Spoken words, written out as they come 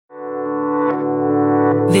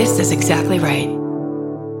This is exactly right.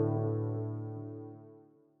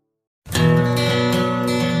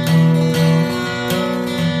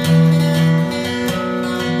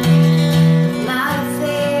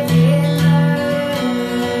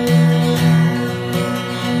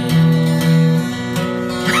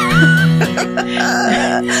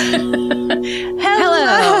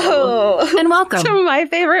 Hello. And welcome To My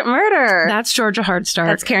Favorite Murder. That's Georgia Hardstark.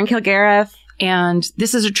 That's Karen Kilgariff. And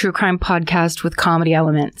this is a true crime podcast with comedy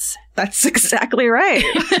elements. That's exactly right.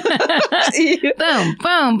 Boom,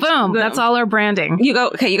 boom, boom. That's all our branding. You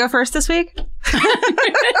go first this week?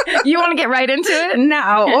 You want to get right into it?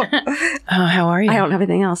 No. Oh, how are you? I don't have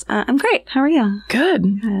anything else. I'm great. How are you?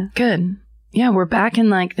 Good. Yeah, we're back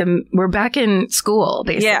in we're back in school,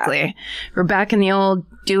 basically. Yeah. We're back in the old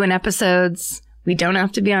doing episodes. We don't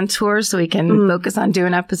have to be on tour, so we can focus on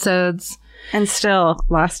doing episodes. And still,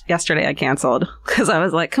 yesterday I canceled because I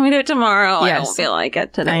was like, can we do it tomorrow? Yes. I don't feel like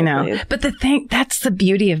it today. I know. Please. But that's the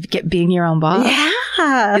beauty of being your own boss.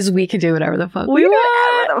 Yeah. Is we can do whatever the fuck we do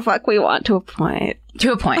want. whatever the fuck we want to a point.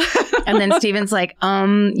 To a point. And then Steven's like,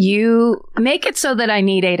 you make it so that I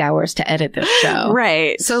need 8 hours to edit this show.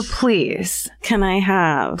 Right. So please. Can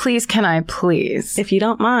I? Please? If you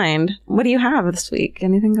don't mind, what do you have this week?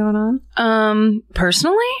 Anything going on?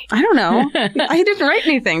 Personally? I don't know. I didn't write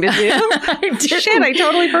anything, did you? I didn't. Shit, I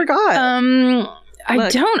totally forgot.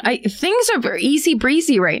 Things are very easy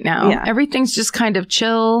breezy right now. Yeah. Everything's just kind of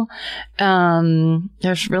chill.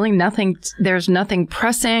 There's really nothing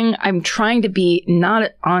pressing. I'm trying to be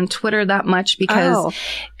not on Twitter that much because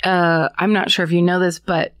I'm not sure if you know this,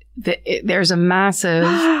 but there's a massive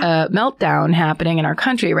meltdown happening in our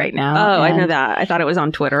country right now. Oh, I know that. I thought it was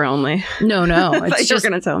on Twitter only. No. It's just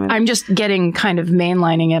going to tell me. I'm just getting kind of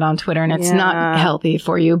mainlining it on Twitter, and it's not healthy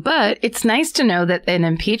for you. But it's nice to know that an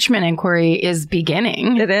impeachment inquiry is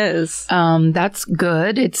beginning. It is. That's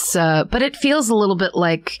good. It's but it feels a little bit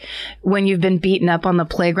like when you've been beaten up on the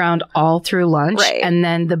playground all through lunch, right. And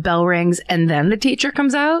then the bell rings, and then the teacher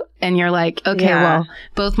comes out, and you're like, okay, well,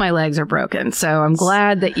 both my legs are broken, so I'm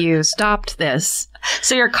glad that you stopped this.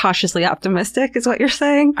 So you're cautiously optimistic is what you're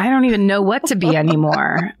saying? I don't even know what to be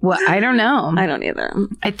anymore. Well, I don't know. I don't either.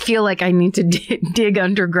 I feel like I need to dig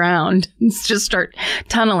underground and just start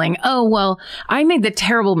tunneling. Oh, well, I made the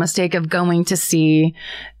terrible mistake of going to see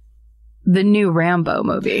the new Rambo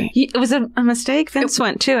movie. It was a mistake. Vince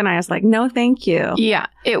went too, and I was like, no, thank you. Yeah,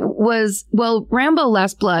 it was, Rambo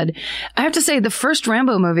Last Blood. I have to say, the first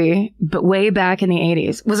Rambo movie, but way back in the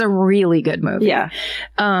 80s, was a really good movie. Yeah.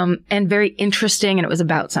 And very interesting, and it was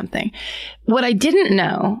about something. What I didn't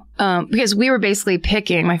know, because we were basically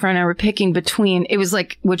picking, my friend and I were picking between, it was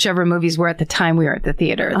like whichever movies were at the time we were at the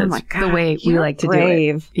theater. That's my God, the way we like to do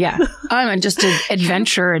it. Yeah. I'm just an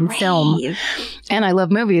adventure in film. And I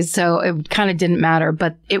love movies, so it kind of didn't matter.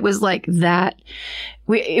 But it was like that.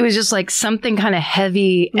 It was just like something kind of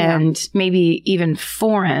heavy and maybe even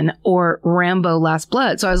foreign, or Rambo Last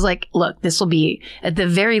Blood. So I was like, look, this will be at the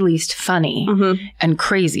very least funny and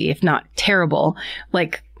crazy, if not terrible.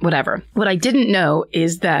 Like, whatever. What I didn't know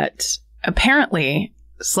is that apparently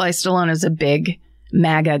Sly Stallone is a big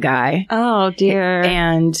MAGA guy. Oh, dear.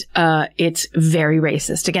 And it's very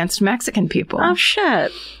racist against Mexican people. Oh,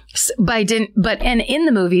 shit. But in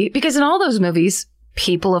the movie, because in all those movies,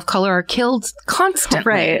 people of color are killed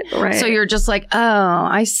constantly. Right. So you're just like, oh,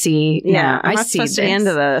 I see. Yeah, I see this. To be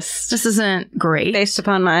into this. This isn't great. Based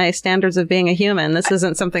upon my standards of being a human, this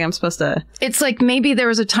isn't something I'm supposed to... It's like maybe there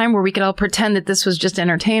was a time where we could all pretend that this was just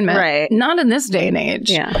entertainment. Right. Not in this day and age.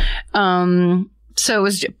 Yeah. So it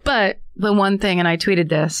was, but the one thing, and I tweeted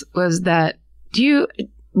this, was that, do you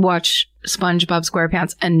watch SpongeBob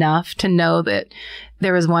SquarePants enough to know that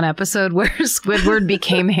there was one episode where Squidward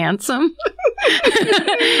became handsome?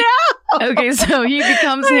 No. Okay, so he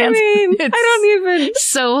becomes handsome. I don't even.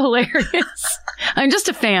 So hilarious. I'm just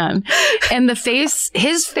a fan. And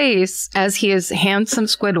his face as he is handsome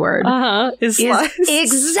Squidward is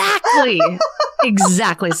exactly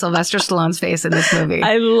Sylvester Stallone's face in this movie.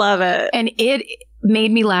 I love it. And it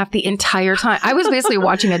made me laugh the entire time. I was basically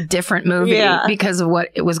watching a different movie because of what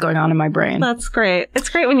was going on in my brain. That's great. It's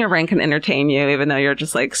great when your brain can entertain you, even though you're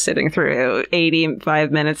just like sitting through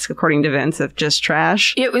 85 minutes, according to Vince, of just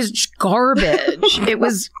trash. It was garbage. it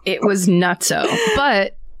was nutso.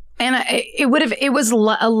 But it was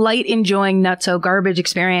a light enjoying nutso garbage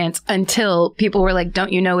experience until people were like,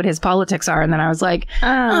 don't you know what his politics are? And then I was like,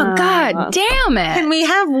 oh God damn it. Can we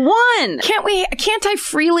have one? Can't I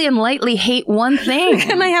freely and lightly hate one thing?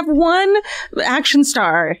 Can I have one action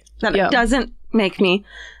star that doesn't make me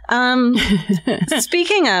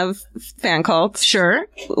Speaking of fan cults, Sure.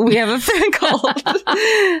 we have a fan cult.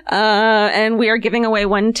 And we are giving away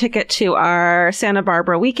 1 ticket to our Santa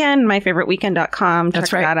Barbara weekend, myfavoriteweekend.com. That's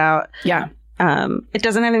Check right. that out. Yeah. It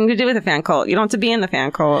doesn't have anything to do with a fan cult. You don't have to be in the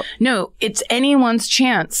fan cult. No, it's anyone's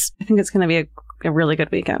chance. I think it's going to be a really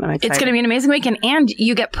good weekend. I'm excited. It's going to be an amazing weekend, and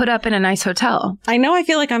you get put up in a nice hotel. I know I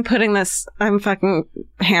feel like I'm fucking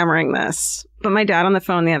hammering this. But my dad on the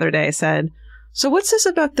phone the other day said, so what's this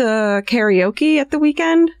about the karaoke at the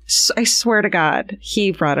weekend? I swear to God,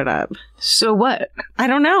 he brought it up. So what? I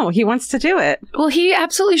don't know. He wants to do it. Well, he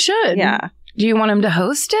absolutely should. Yeah. Do you want him to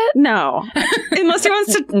host it? No. Unless he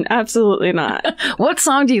wants to. Absolutely not. What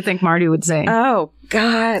song do you think Marty would sing? Oh,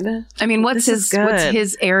 God. I mean, what's this is good.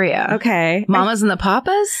 his area? Okay. Mamas and the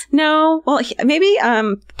Papas? No. Well, maybe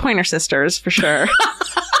Pointer Sisters for sure.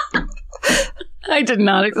 I did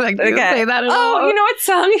not expect you to say that at all. Oh, you know what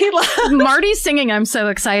song he loves? Marty singing I'm So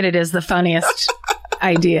Excited is the funniest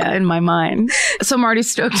idea in my mind. So Marty's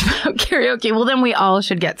stoked about karaoke. Well, then we all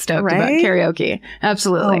should get stoked about Right? karaoke.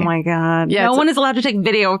 Absolutely. Oh, my God. Yeah, no one is allowed to take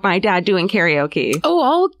video of my dad doing karaoke. Oh,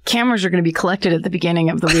 all cameras are going to be collected at the beginning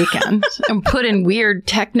of the weekend and put in weird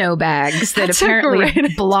techno bags that That's a apparently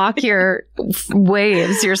great block your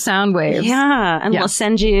waves, your sound waves. Yeah, and Yeah. we'll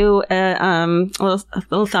send you a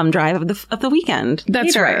little thumb drive of the weekend.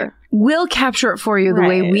 That's Either right. way. We'll capture it for you the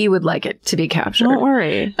way Right. we would like it to be captured. Don't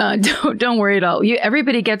worry. Don't worry at all.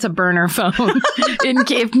 Everybody gets a burner phone in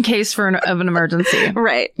case of an emergency.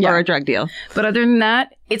 Right. Yeah. Or a drug deal. But other than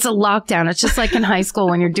that, it's a lockdown. It's just like in high school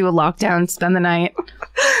when you do a lockdown, spend the night.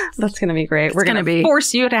 That's going to be great. We're going gonna to be-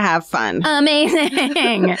 force you to have fun.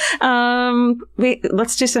 Amazing.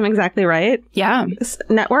 Let's do some Exactly Right Yeah.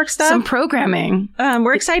 network stuff. Some programming.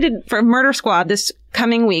 We're excited for Murder Squad this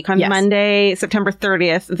coming week on Yes. Monday, September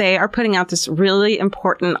 30th. They are putting out this really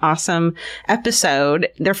important, awesome episode.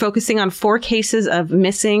 They're focusing on 4 cases of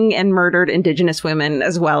missing and murdered Indigenous women,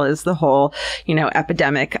 as well as the whole,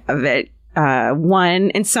 epidemic of it.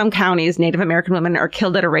 One, in some counties, Native American women are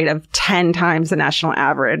killed at a rate of 10 times the national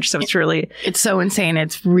average. So it's so insane.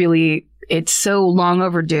 It's so long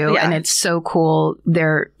overdue, Yeah. and it's so cool.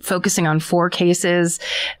 They're focusing on 4 cases,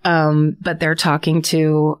 but they're talking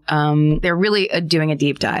to, they're really doing a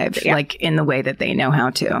deep dive, like in the way that they know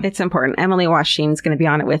how to. It's important. Emily Washeen's going to be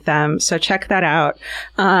on it with them. So check that out.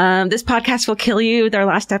 This podcast will kill you. Their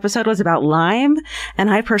last episode was about Lyme. And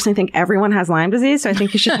I personally think everyone has Lyme disease. So I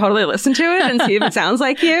think you should totally listen to it and see if it sounds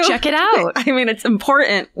like you. Check it out. I mean, it's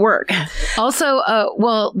important work. Also,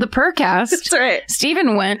 the Purrcast. That's right.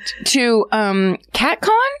 Stephen went to CatCon.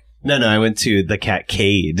 No, I went to the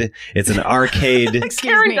Catcade. It's an arcade. Excuse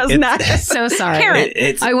Karen me. does not. So sorry. Karen.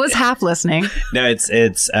 It's I was half listening. no, it's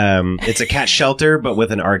a cat shelter, but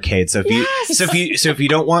with an arcade. So if you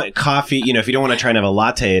don't want coffee, if you don't want to try and have a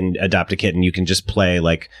latte and adopt a kitten, you can just play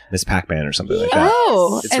like Miss Pac-Man or something like that.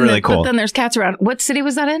 Oh, It's really cool. But then there's cats around. What city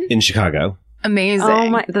was that in? In Chicago. Amazing. Oh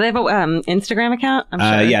my! Do they have a Instagram account? I'm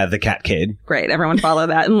sure. Yeah, the Catcade. Great. Everyone follow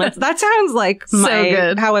that. And that sounds like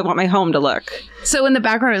good. how I want my home to look. So in the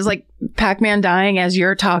background is like Pac-Man dying as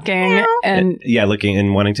you're talking, and Yeah, looking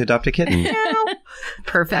and wanting to adopt a kitten.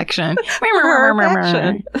 perfection.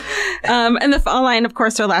 Perfection. And the fall line, of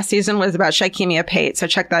course, their last season was about Shikemia Pate. So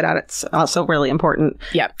check that out. It's also really important.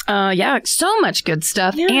 Yeah. Yeah. So much good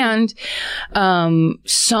stuff, and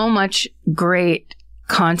so much great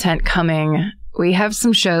content coming. We have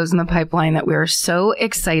some shows in the pipeline that we're so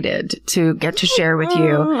excited to get to share with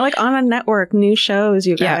you. Like on a network, new shows,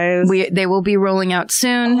 you guys. Yeah, they will be rolling out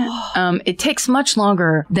soon. It takes much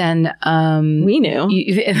longer than we knew.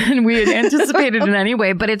 than we had anticipated in any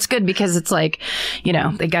way, but it's good because it's like,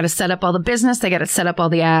 they got to set up all the business, they got to set up all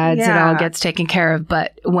the ads, it all gets taken care of.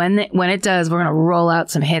 But when it does, we're going to roll out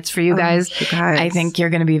some hits for you guys. You guys. I think you're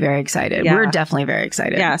going to be very excited. Yeah. We're definitely very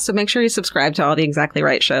excited. Yeah, so make sure you subscribe to all the Exactly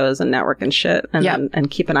Right shows and network and shit,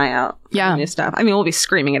 and keep an eye out for Yeah. new stuff. I mean, we'll be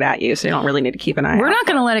screaming it at you, so you don't really need to keep an eye out. We're not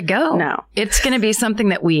going to let it go. No. It's going to be something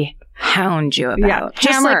that we hound you about. Yeah, Just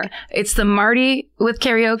hammer. like it's the Marty with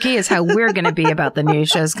karaoke is how we're going to be about the new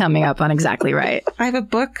shows coming up on Exactly Right. I have a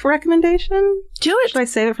book recommendation. Do it. Should I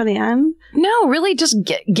save it for the end? No, really, just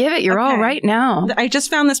give it. You're all Okay. right now. I just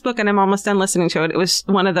found this book and I'm almost done listening to it. It was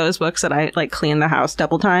one of those books that I cleaned the house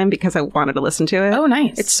double time because I wanted to listen to it. Oh,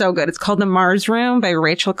 nice. It's so good. It's called The Mars Room by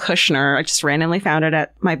Rachel Kushner. I just randomly found it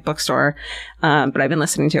at my bookstore, but I've been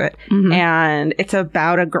listening to it. Mm-hmm. And it's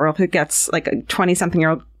about a girl who gets like a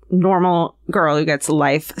 20-something-year-old normal girl who gets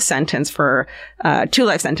life sentence for 2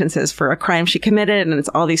 life sentences for a crime she committed, and it's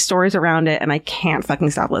all these stories around it, and I can't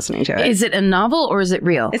fucking stop listening to it. Is it a novel or is it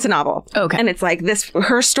real? It's a novel. Okay. And it's like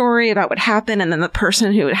her story about what happened, and then the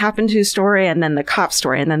person who it happened to story, and then the cop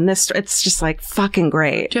story, and then this. It's just like fucking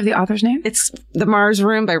great. Do you have the author's name? It's The Mars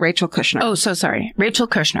Room by Rachel Kushner. Oh, so sorry. Rachel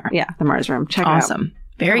Kushner. Yeah, The Mars Room. Check it out. Awesome.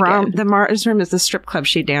 Very good. The Mars Room is the strip club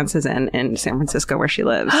she dances in San Francisco where she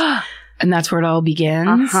lives. And that's where it all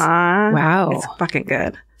begins? Uh-huh. Wow. It's fucking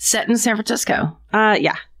good. Set in San Francisco.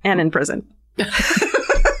 Yeah. And in prison.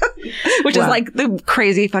 Which is like the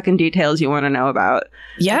crazy fucking details you want to know about.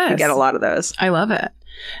 Yes. You get a lot of those. I love it.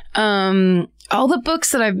 All the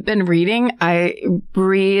books that I've been reading, I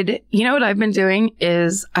read, you know what I've been doing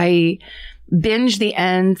is I binge the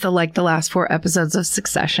last 4 episodes of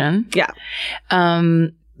Succession. Yeah.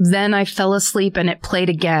 Then I fell asleep and it played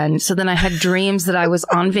again. So then I had dreams that I was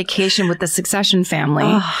on vacation with the Succession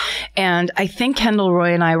family. And I think Kendall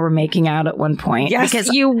Roy and I were making out at one point.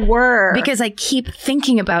 Yes, you were. Because I keep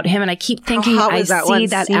thinking about him and I keep thinking I see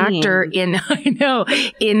that actor in, I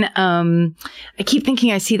keep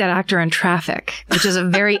thinking I see that actor in Traffic, which is a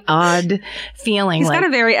very odd feeling. He's got a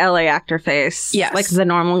very LA actor face. Yes. Like the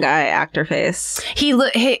normal guy actor face. He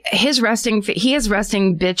has resting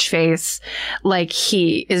bitch face, like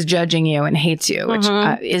he is judging you and hates you, which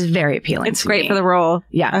is very appealing. It's great for the role.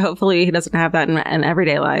 Yeah. Hopefully he doesn't have that in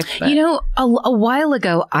everyday life. But. You know, a while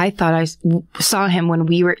ago, I thought I saw him when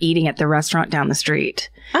we were eating at the restaurant down the street.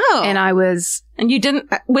 Oh. And you didn't,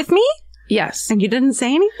 with me? Yes. And you didn't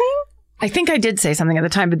say anything? I think I did say something at the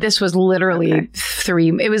time, but this was literally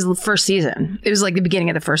it was the first season. It was like the beginning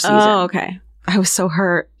of the first season. Oh, okay. I was so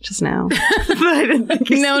hurt just now. But I didn't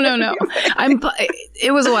think No.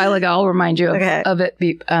 It was a while ago. I'll remind you of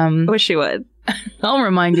it. I wish you would. I'll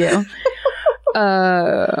remind you.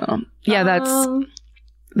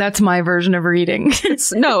 That's my version of reading.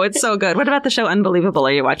 It's so good. What about the show Unbelievable?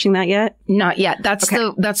 Are you watching that yet? Not yet. That's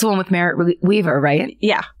the one with Merritt Weaver, right?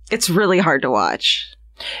 Yeah. It's really hard to watch.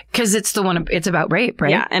 Because it's about rape,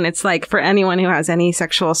 right? Yeah. And it's like for anyone who has any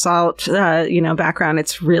sexual assault, background,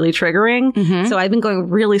 it's really triggering. Mm-hmm. So I've been going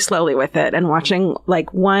really slowly with it and watching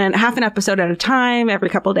like half an episode at a time every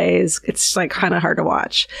couple of days. It's like kind of hard to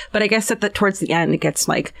watch. But I guess towards the end, it gets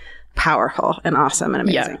like powerful and awesome and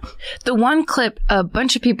amazing. Yeah. The one clip, a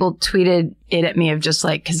bunch of people tweeted it at me of just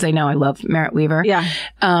like, because they know I love Merritt Weaver. Yeah.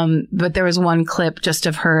 But there was one clip just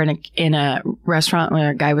of her in a restaurant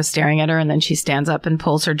where a guy was staring at her and then she stands up and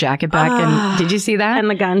pulls her jacket back. And did you see that? And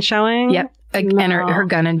the gun showing? Yep. And her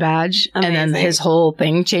gun and badge. Amazing. And then his whole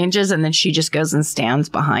thing changes and then she just goes and stands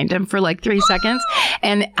behind him for like 3 seconds.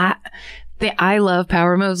 And I love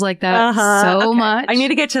power moves like that so much. I need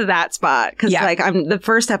to get to that spot because the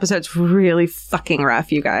first episode's really fucking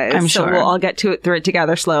rough, you guys. I'm sure. So we'll all get through it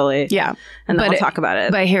together slowly. Yeah. And then we'll talk about it.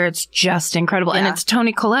 But I hear it's just incredible. Yeah. And it's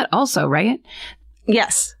Toni Collette also, right?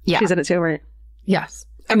 Yes. Yeah. She's in it too, right? Yes.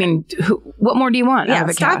 I mean, what more do you want out of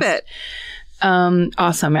a stop cast? It.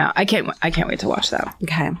 Awesome. Yeah. I can't wait to watch that.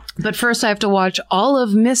 Okay. But first I have to watch all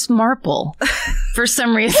of Miss Marple for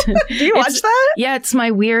some reason. Do you watch that? Yeah. It's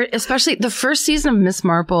my weird, especially the first season of Miss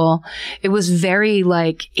Marple. It was very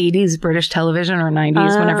like 80s British television or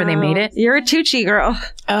 90s whenever they made it. You're a Tucci girl.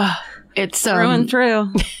 It's through and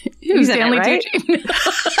through. Who's Stanley right? Tucci?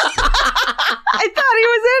 I thought he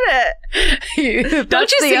was in it.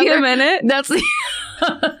 Don't you see him in it? That's the.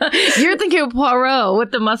 You're thinking of Poirot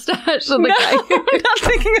with the mustache of the guy.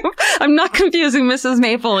 I'm not confusing Mrs.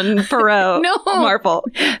 Maple and Poirot. No, Marple.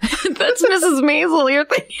 That's Mrs. Maisel. You're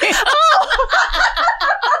thinking.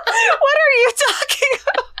 What are you talking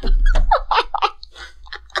about?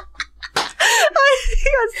 I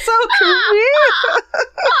got so confused.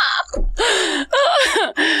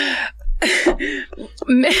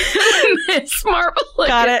 Miss Marple.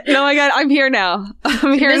 Got it. No, I'm here now.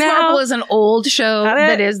 I'm here Miss now. Miss Marple is an old show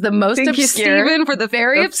that is the most Thank obscure. You, Stephen, for the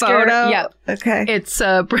very obscure. Photo. Yep. Okay. It's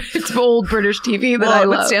old British TV that I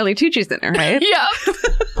love. With Stanley Tucci's in it, right? Yeah.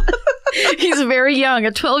 He's very young.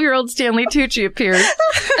 A 12-year-old Stanley Tucci appears.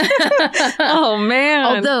 Oh, man.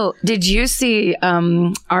 Although, did you see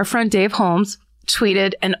our friend Dave Holmes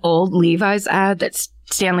tweeted an old Levi's ad that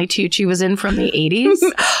Stanley Tucci was in from the 80s?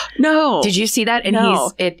 No. Did you see that? And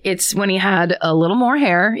no. It's when he had a little more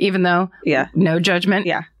hair, even though no judgment.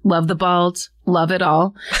 Yeah. Love the bald. Love it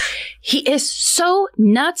all. He is so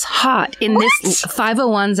nuts hot in this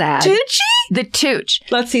 501's ad. Tucci? The Tooch.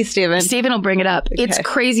 Let's see, Stephen. Stephen will bring it up. Okay. It's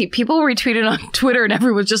crazy. People retweeted on Twitter and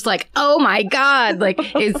everyone's just like, oh my God. Like,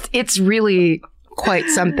 it's really quite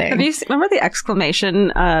something. Have you remember the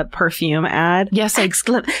exclamation perfume ad? Yes,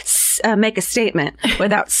 make a statement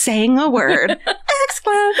without saying a word.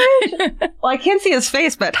 Exclamation! Well, I can't see his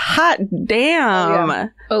face, but hot damn! Oh, yeah.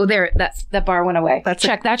 Oh, there, that bar went away.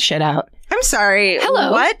 Check that shit out. I'm sorry.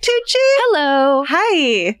 Hello. What, Tucci? Hello.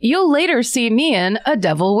 Hi. You'll later see me in A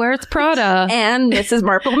Devil Wears Prada. And Mrs.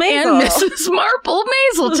 Marple Maisel. And Mrs. Marple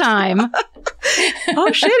Maisel time.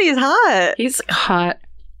 Oh shit, he's hot. He's hot.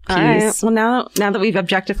 All right. Well, now that we've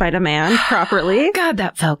objectified a man properly. God,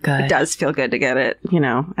 that felt good. It does feel good to get it,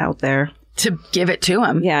 out there. To give it to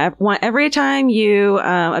him. Yeah. Every time you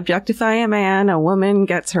objectify a man, a woman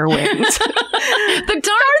gets her wings. The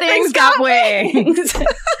darn thing's got wings.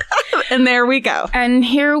 And there we go. And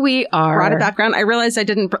here we are. Brought a background. I realized I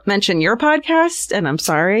didn't mention your podcast, and I'm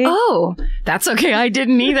sorry. Oh, that's okay. I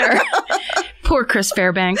didn't either. Poor Chris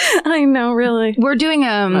Fairbanks. I know, really. We're doing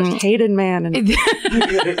most hated man.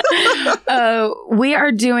 We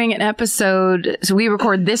are doing an episode. So we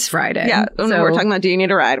record this Friday. Yeah, we're talking about Do You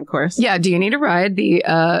Need a Ride, of course. Yeah, Do You Need a Ride?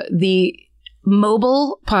 The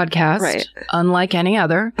mobile podcast, right, unlike any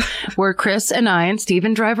other, where Chris and I and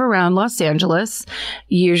Stephen drive around Los Angeles,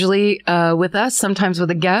 usually with us, sometimes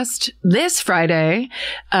with a guest. This Friday,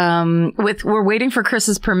 we're waiting for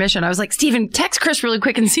Chris's permission. I was like, Stephen, text Chris really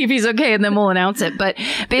quick and see if he's okay, and then we'll announce it. But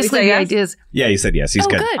basically, the idea is... Yeah, he said yes. He's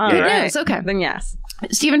good. Good. All Good right. news. Okay. Then yes.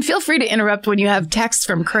 Stephen, feel free to interrupt when you have texts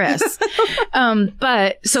from Chris.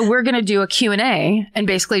 But so we're going to do a Q&A and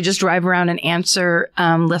basically just drive around and answer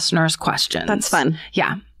listeners' questions. That's fun.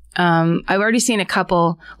 Yeah. I've already seen a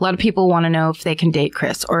lot of people want to know if they can date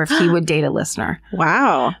Chris or if he would date a listener.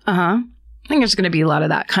 Wow. Uh-huh. I think there's going to be a lot of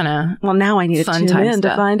that kind of Well, now I need to tune in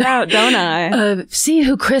to find out, don't I? See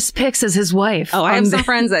who Chris picks as his wife. Oh, I have some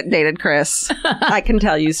friends that dated Chris. I can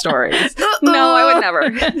tell you stories. No, I would never.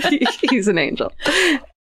 He's an angel.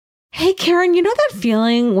 Hey, Karen, you know that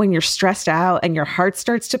feeling when you're stressed out and your heart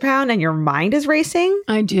starts to pound and your mind is racing?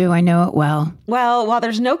 I do. I know it well. Well, while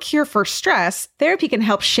there's no cure for stress, therapy can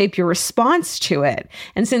help shape your response to it.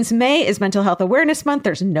 And since May is Mental Health Awareness Month,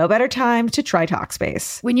 there's no better time to try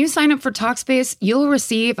Talkspace. When you sign up for Talkspace, you'll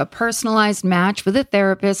receive a personalized match with a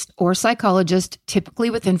therapist or psychologist, typically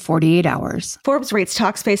within 48 hours. Forbes rates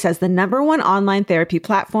Talkspace as the #1 online therapy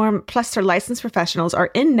platform, plus their licensed professionals are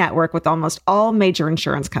in network with almost all major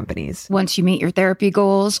insurance companies. Once you meet your therapy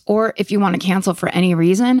goals, or if you want to cancel for any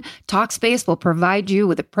reason, Talkspace will provide you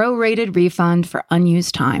with a prorated refund for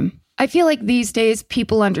unused time. I feel like these days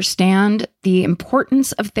people understand the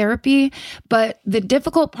importance of therapy, but the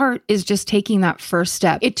difficult part is just taking that first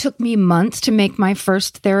step. It took me months to make my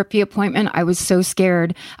first therapy appointment. I was so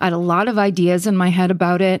scared. I had a lot of ideas in my head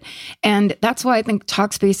about it. And that's why I think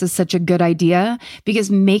Talkspace is such a good idea, because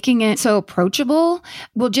making it so approachable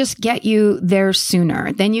will just get you there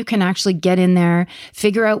sooner. Then you can actually get in there,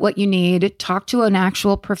 figure out what you need, talk to an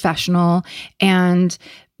actual professional, and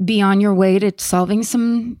be on your way to solving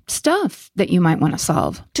some stuff that you might want to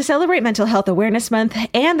solve. To celebrate Mental Health Awareness Month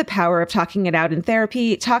and the power of talking it out in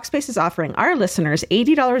therapy, Talkspace is offering our listeners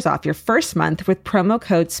 $80 off your first month with promo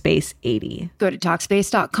code SPACE80. Go to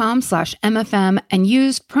Talkspace.com/MFM and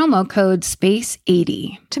use promo code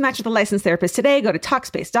SPACE80. To match with a licensed therapist today, go to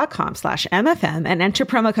Talkspace.com/MFM and enter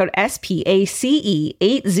promo code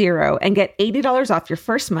SPACE80 and get $80 off your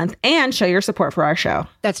first month and show your support for our show.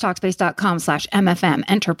 That's Talkspace.com/MFM.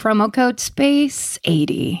 Enter promo code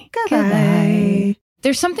SPACE80. Goodbye.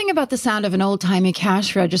 There's something about the sound of an old-timey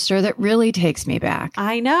cash register that really takes me back.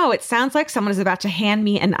 I know. It sounds like someone is about to hand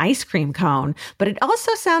me an ice cream cone, but it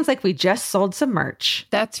also sounds like we just sold some merch.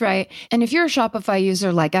 That's right. And if you're a Shopify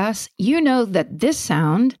user like us, you know that this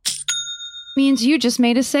sound means you just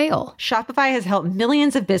made a sale. Shopify has helped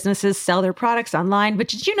millions of businesses sell their products online, but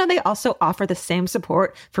did you know they also offer the same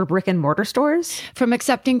support for brick and mortar stores? From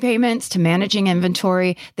accepting payments to managing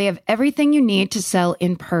inventory, they have everything you need to sell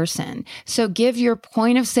in person. So give your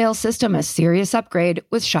point of sale system a serious upgrade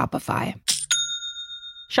with Shopify.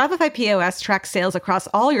 Shopify POS tracks sales across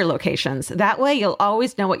all your locations. That way, you'll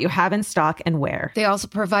always know what you have in stock and where. They also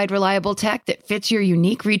provide reliable tech that fits your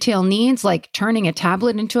unique retail needs, like turning a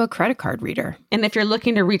tablet into a credit card reader. And if you're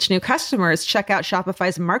looking to reach new customers, check out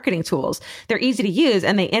Shopify's marketing tools. They're easy to use,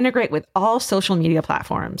 and they integrate with all social media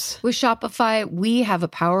platforms. With Shopify, we have a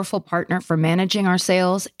powerful partner for managing our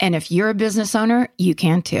sales. And if you're a business owner, you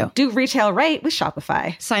can too. Do retail right with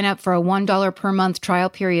Shopify. Sign up for a $1 per month trial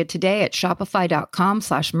period today at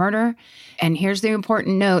shopify.com/murder. And here's the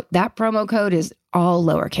important note, that promo code is all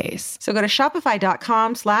lowercase. So go to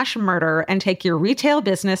shopify.com/murder and take your retail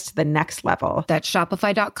business to the next level. That's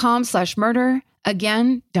shopify.com/murder.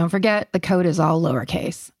 Again, don't forget the code is all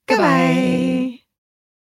lowercase. Goodbye.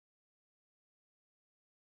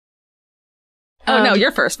 Oh, no,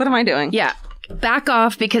 you're first. What am I doing? Yeah. Back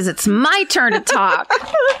off because it's my turn to talk.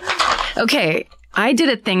 Okay. I did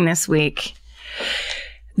a thing this week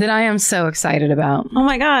that I am so excited about. Oh,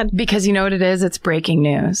 my God. Because you know what it is? It's breaking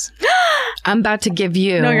news. I'm about to give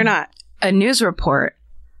you No, you're not. a news report.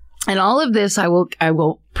 And all of this, I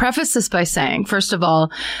will preface this by saying, first of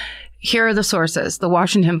all, here are the sources: the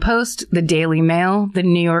Washington Post, the Daily Mail, the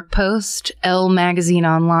New York Post, Elle Magazine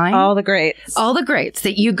Online. All the greats. All the greats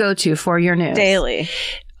that you go to for your news. Daily.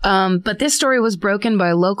 But this story was broken by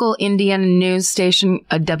a local Indiana news station,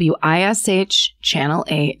 a WISH, Channel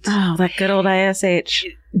 8. Oh, that good old ISH.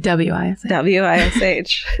 WISH.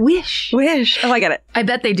 WISH. Wish. Wish. Oh, I get it. I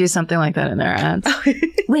bet they do something like that in their ads.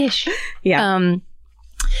 Wish. Yeah.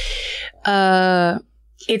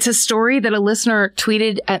 It's a story that a listener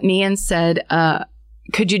tweeted at me and said,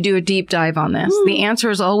 could you do a deep dive on this? The answer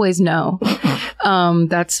is always no.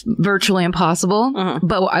 That's virtually impossible.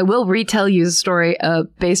 But I will retell you the story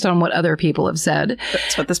based on what other people have said.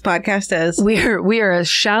 That's what this podcast is. We are as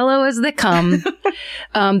shallow as they come.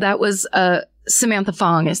 That was Samantha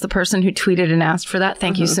Fong is the person who tweeted and asked for that.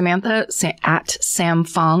 Thank you, Samantha, at Sam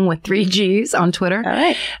Fong with 3 G's on Twitter. All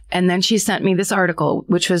right. And then she sent me this article,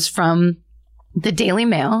 which was from the Daily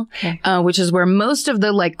Mail, which is where most of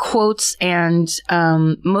the like quotes and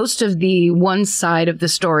most of the one side of the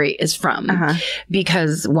story is from,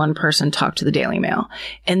 because one person talked to the Daily Mail.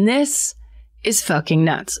 And this is fucking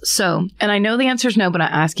nuts. So, and I know the answer is no, but I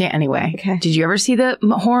ask you anyway. Okay. Did you ever see the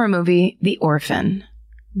horror movie The Orphan?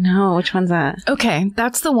 No, which one's that? Okay,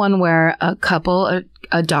 that's the one where a couple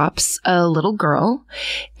adopts a little girl,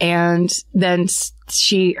 and then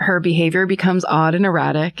her behavior becomes odd and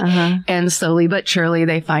erratic, and slowly but surely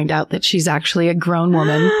they find out that she's actually a grown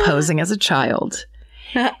woman posing as a child.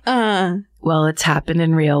 Well, it's happened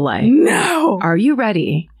in real life. No. Are you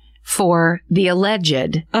ready for the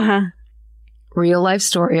alleged real life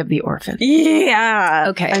story of The Orphan? Yeah.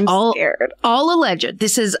 Okay. I'm scared. All alleged.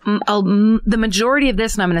 This is the majority of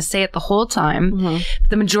this, and I'm going to say it the whole time.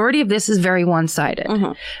 The majority of this is very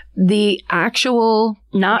one-sided. The actual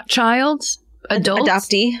not child, adult,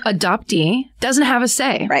 adoptee doesn't have a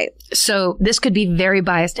say. Right. So this could be very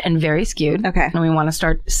biased and very skewed. Okay. And we want to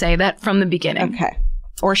start say that from the beginning. Okay.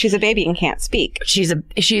 Or she's a baby and can't speak. She's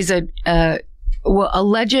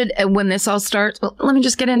alleged, when this all starts, well, let me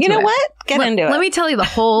just get into it. You know what? Get into it. Let me tell you the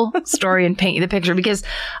whole story and paint you the picture, because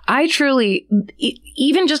I truly,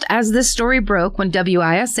 even just as this story broke, when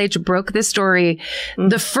WISH broke this story,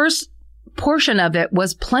 the first portion of it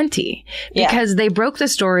was plenty, because they broke the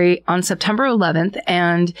story on September 11th,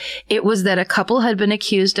 and it was that a couple had been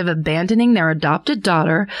accused of abandoning their adopted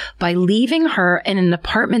daughter by leaving her in an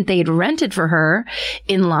apartment they had rented for her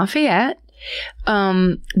in Lafayette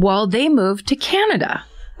while they moved to Canada.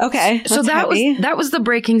 Okay. So that was the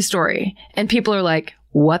breaking story. And people are like,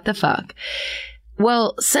 what the fuck?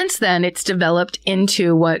 Well, since then, it's developed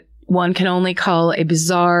into what one can only call a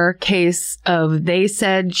bizarre case of they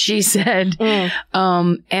said, she said,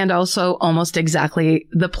 and also almost exactly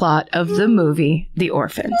the plot of the movie, The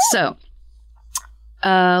Orphan. So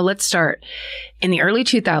let's start. In the early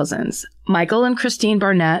 2000s, Michael and Christine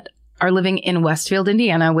Barnett are living in Westfield,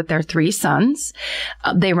 Indiana with their 3 sons.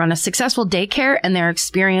 They run a successful daycare, and they're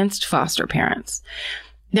experienced foster parents.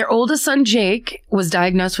 Their oldest son, Jake, was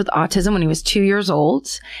diagnosed with autism when he was 2 years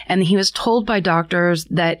old, and he was told by doctors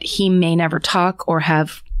that he may never talk or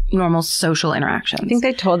have normal social interactions. I think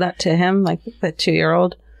they told that to him, like the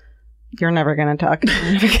 2-year-old. You're never going to talk.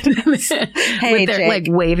 Hey, Jake. Like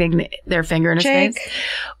waving their finger in his face.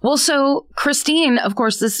 Well, so Christine, of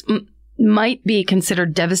course, this might be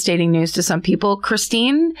considered devastating news to some people.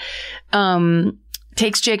 Christine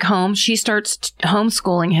takes Jake home. She starts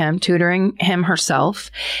homeschooling him, tutoring him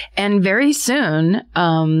herself. And very soon,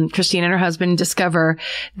 Christine and her husband discover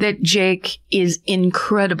that Jake is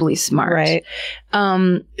incredibly smart. Right.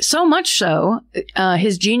 So much so,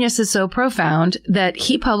 his genius is so profound that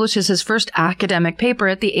he publishes his first academic paper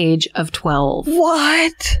at the age of 12.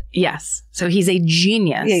 What? Yes. So he's a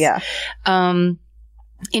genius. Yeah.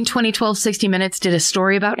 In 2012, 60 Minutes did a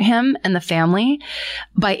story about him and the family.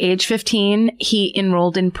 By age 15, he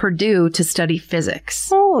enrolled in Purdue to study physics.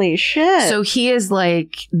 Holy shit. So he is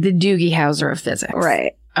like the Doogie Howser of physics.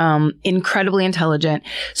 Right. Incredibly intelligent.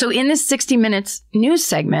 So in this 60 Minutes news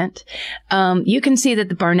segment, you can see that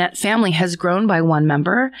the Barnett family has grown by one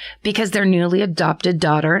member because their newly adopted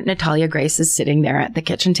daughter, Natalia Grace, is sitting there at the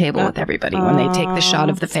kitchen table with everybody when they take the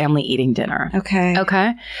shot of the family eating dinner.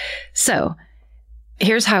 Okay. So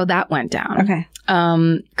here's how that went down. Okay.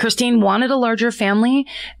 Christine wanted a larger family,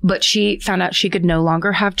 but she found out she could no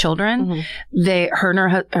longer have children. Her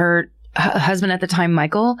and her husband at the time,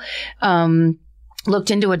 Michael,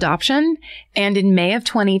 looked into adoption, and in May of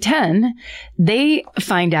 2010, they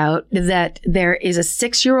find out that there is a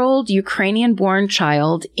 6-year-old Ukrainian-born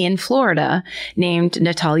child in Florida named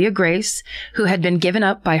Natalia Grace, who had been given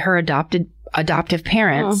up by her adoptive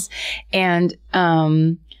parents. And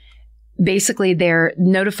basically they're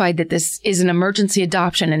notified that this is an emergency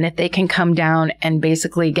adoption, and if they can come down and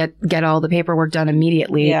basically get all the paperwork done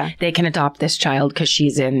immediately, they can adopt this child because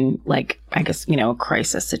she's in, like, I guess, you know, a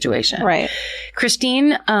crisis situation. Right.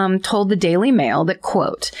 Christine told the Daily Mail that,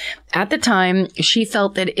 quote, at the time, she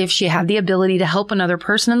felt that if she had the ability to help another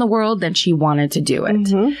person in the world, then she wanted to do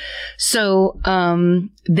it. So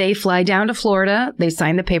they fly down to Florida, they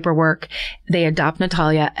sign the paperwork, they adopt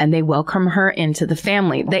Natalia, and they welcome her into the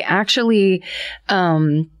family. They actually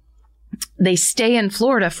they stay in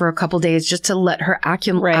Florida for a couple days just to let her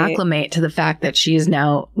acclimate to the fact that she is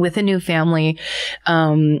now with a new family.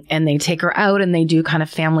 And they take her out and they do kind of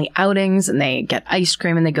family outings, and they get ice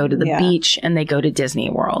cream, and they go to the beach, and they go to Disney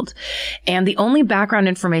World. And the only background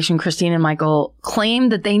information Christine and Michael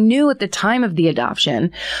claimed that they knew at the time of the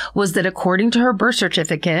adoption was that, according to her birth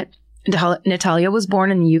certificate, Natalia was born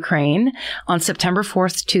in Ukraine on September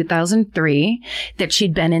 4th, 2003, that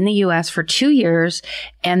she'd been in the U.S. for 2 years,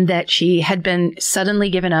 and that she had been suddenly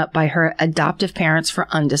given up by her adoptive parents for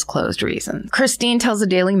undisclosed reasons. Christine tells the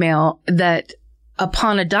Daily Mail that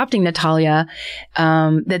upon adopting Natalia,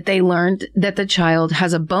 that they learned that the child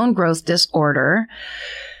has a bone growth disorder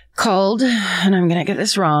called, and I'm going to get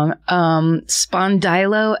this wrong,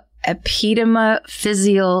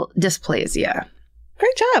 spondyloepidermophyseal dysplasia.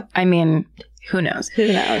 Great job. I mean, who knows?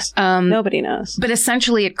 Who knows? Nobody knows. But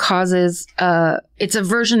essentially it causes, it's a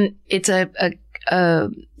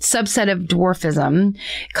subset of dwarfism,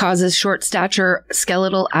 causes short stature,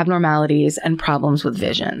 skeletal abnormalities, and problems with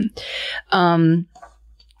vision.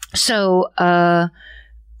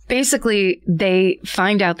 Basically, they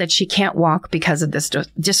find out that she can't walk because of this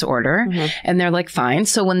disorder. And they're like, fine.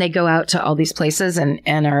 So when they go out to all these places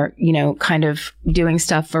and are, you know, kind of doing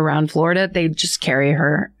stuff around Florida, they just carry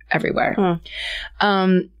her everywhere.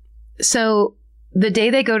 So the day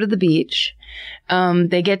they go to the beach,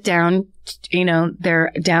 they get down, you know,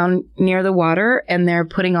 they're down near the water, and they're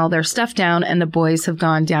putting all their stuff down, and the boys have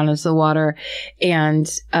gone down into the water,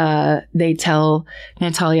 and they tell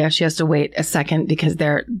Natalia she has to wait a second because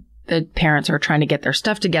the parents are trying to get their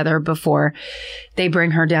stuff together before they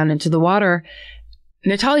bring her down into the water.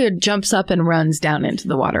 Natalia jumps up and runs down into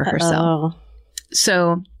the water herself.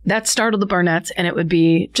 So that startled the Barnetts, and it would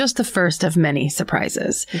be just the first of many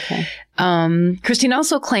surprises. Christine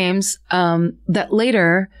also claims that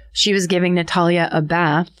later she was giving Natalia a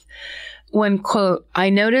bath when, quote, I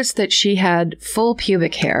noticed that she had full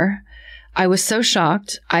pubic hair. I was so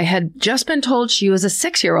shocked. I had just been told she was a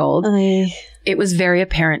 6-year-old. It was very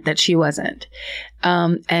apparent that she wasn't.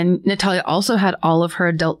 And Natalia also had all of her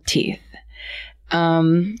adult teeth.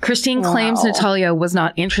 Christine claims Natalia was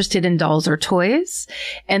not interested in dolls or toys,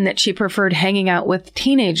 and that she preferred hanging out with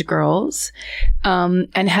teenage girls, and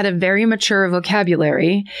had a very mature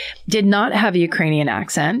vocabulary, did not have a Ukrainian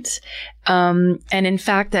accent. And in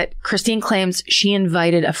fact, that Christine claims she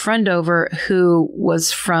invited a friend over who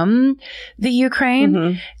was from the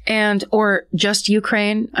Ukraine or just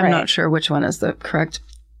Ukraine. I'm not sure which one is the correct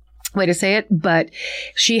way to say it, but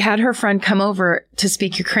she had her friend come over to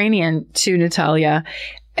speak Ukrainian to Natalia,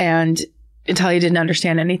 and Natalia didn't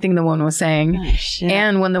understand anything the woman was saying.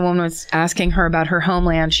 And when the woman was asking her about her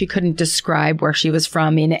homeland, she couldn't describe where she was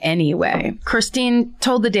from in any way. Christine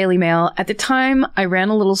told the Daily Mail, at the time, I ran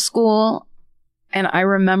a little school, and I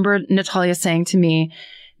remember Natalia saying to me,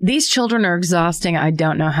 these children are exhausting. I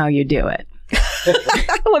don't know how you do it.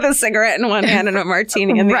 With a cigarette in one hand and a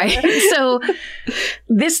martini in the other. So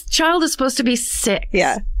this child is supposed to be 6.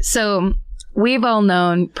 So we've all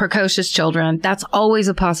known precocious children. That's always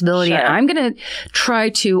a possibility. And I'm going to try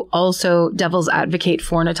to also devil's advocate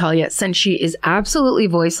for Natalia, since she is absolutely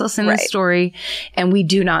voiceless in this story, and we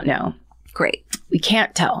do not know. We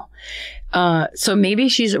can't tell. So maybe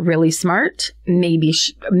she's really smart. Maybe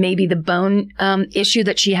the bone issue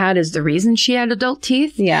that she had is the reason she had adult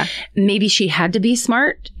teeth. Maybe she had to be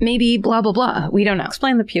smart. Maybe blah, blah, blah. We don't know.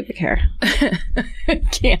 Explain the pubic hair.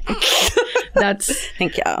 Can't. That's...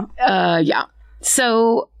 Thank you.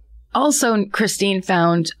 So also Christine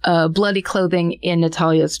found bloody clothing in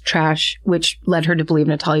Natalia's trash, which led her to believe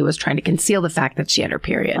Natalia was trying to conceal the fact that she had her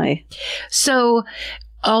period. So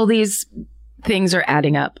all these things are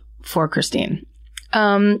adding up for Christine.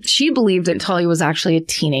 She believed that Natalia was actually a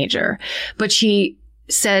teenager, but she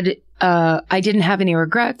said, I didn't have any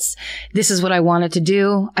regrets. This is what I wanted to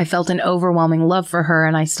do. I felt an overwhelming love for her,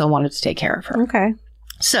 and I still wanted to take care of her. Okay.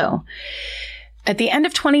 So At the end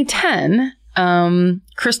of 2010,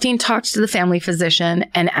 Christine talks to the family physician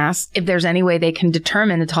and asks if there's any way they can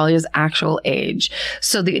determine Natalia's actual age.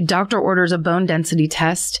 So the doctor orders a bone density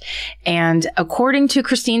test. And according to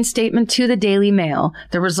Christine's statement to the Daily Mail,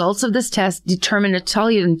 the results of this test determine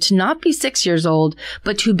Natalia to not be 6 years old,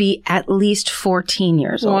 but to be at least 14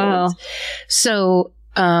 years old. Wow. So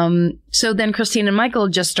then Christine and Michael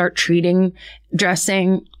just start treating,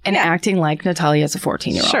 dressing, and acting like Natalia is a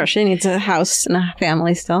 14-year-old. Sure, she needs a house and a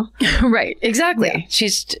family still. Right, exactly. Yeah.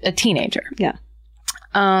 She's a teenager. Yeah.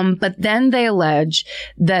 But then they allege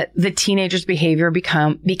that the teenager's behavior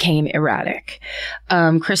became erratic.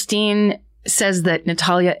 Christine says that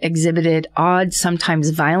Natalia exhibited odd, sometimes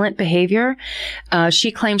violent behavior.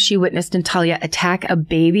 She claims she witnessed Natalia attack a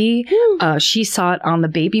baby. She saw it on the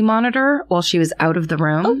baby monitor while she was out of the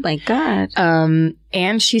room. Oh my God.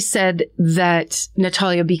 And she said that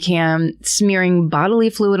Natalia began smearing bodily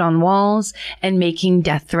fluid on walls and making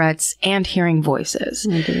death threats and hearing voices.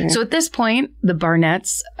 Oh dear. So at this point, the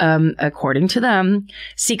Barnetts, according to them,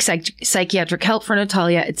 seek psychiatric help for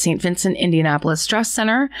Natalia at St. Vincent Indianapolis Stress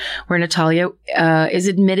Center, where Natalia is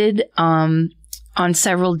admitted on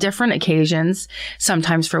several different occasions,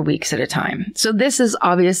 sometimes for weeks at a time. So this is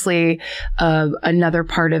obviously another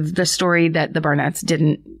part of the story that the Barnetts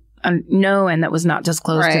didn't know and that was not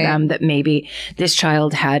disclosed to them, that maybe this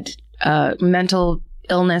child had mental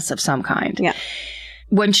illness of some kind. Yeah.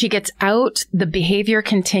 When she gets out, the behavior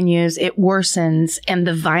continues, it worsens, and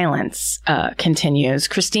the violence continues.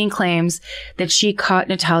 Christine claims that she caught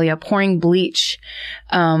Natalia pouring bleach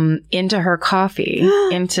into her coffee,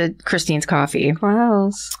 into Christine's coffee.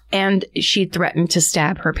 Gross. And she threatened to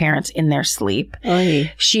stab her parents in their sleep.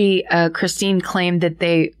 Oy. Christine claimed that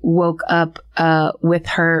they woke up with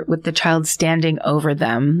the child standing over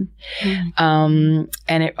them. And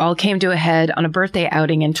it all came to a head on a birthday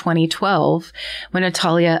outing in 2012 when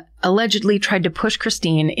Natalia allegedly tried to push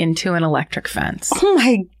Christine into an electric fence. Oh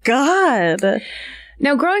my God.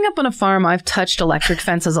 Now, growing up on a farm, I've touched electric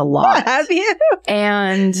fences a lot. Have you?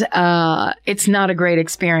 And it's not a great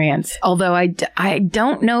experience, although I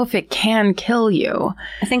don't know if it can kill you.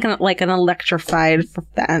 I think like an electrified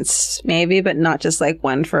fence, maybe, but not just like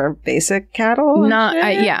one for basic cattle.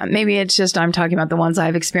 Maybe it's just I'm talking about the ones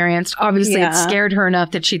I've experienced. Obviously, it scared her enough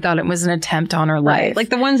that she thought it was an attempt on her life. Right. Like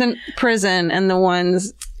the ones in prison and the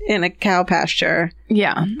ones in a cow pasture.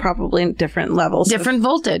 Yeah. Probably different levels. Different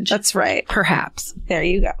voltage. That's right. Perhaps. There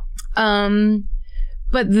you go.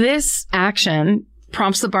 But this action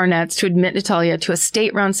prompts the Barnetts to admit Natalia to a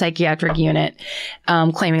state-run psychiatric unit,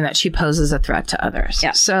 claiming that she poses a threat to others.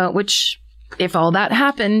 Yeah. So, which, if all that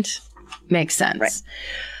happened, makes sense. Right.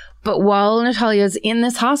 But while Natalia's in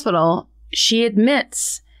this hospital, she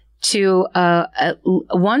admits to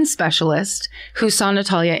one specialist who saw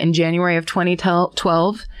Natalia in January of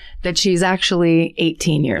 2012 that she's actually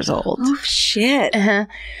 18 years old. Oh, shit. Uh-huh.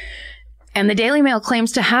 And the Daily Mail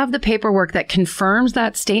claims to have the paperwork that confirms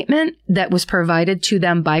that statement that was provided to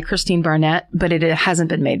them by Christine Barnett, but it hasn't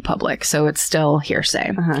been made public, so it's still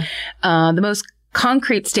hearsay. Uh-huh. The most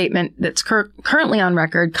concrete statement that's currently on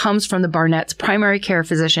record comes from the Barnett's primary care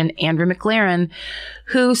physician, Andrew McLaren,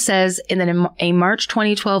 who says in a March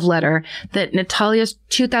 2012 letter that Natalia's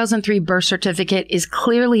 2003 birth certificate is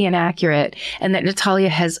clearly inaccurate and that Natalia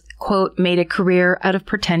has, quote, made a career out of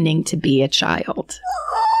pretending to be a child.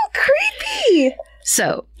 Oh, creepy.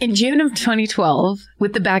 So, in June of 2012,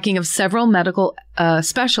 with the backing of several medical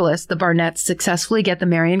specialists, the Barnetts successfully get the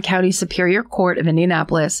Marion County Superior Court of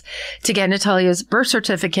Indianapolis to get Natalia's birth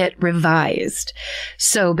certificate revised.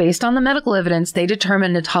 So, based on the medical evidence, they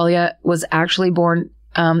determined Natalia was actually born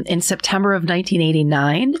in September of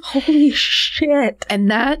 1989. Holy shit.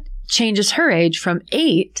 And that changes her age from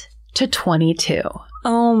 8 to 22.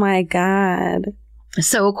 Oh my God.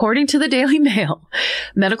 So according to the Daily Mail,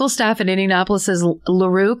 medical staff at Indianapolis's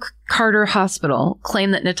LaRue Carter Hospital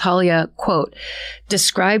claimed that Natalia, quote,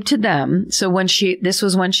 described to them. So this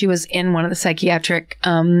was when she was in one of the psychiatric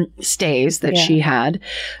stays that she had.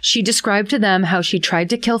 She described to them how she tried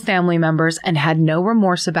to kill family members and had no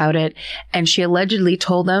remorse about it. And she allegedly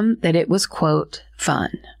told them that it was, quote,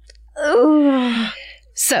 fun. Ugh.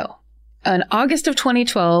 So in August of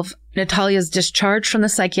 2012, Natalia is discharged from the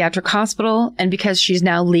psychiatric hospital, and because she's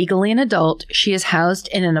now legally an adult, she is housed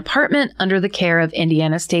in an apartment under the care of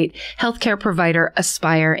Indiana State healthcare provider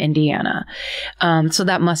Aspire Indiana. So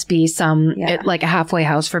that must be like a halfway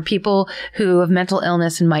house for people who have mental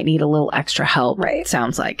illness and might need a little extra help. Right.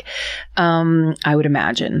 Sounds like. I would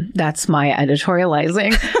imagine. That's my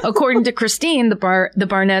editorializing. According to Christine, the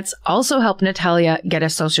Barnetts also helped Natalia get a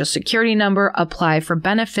social security number, apply for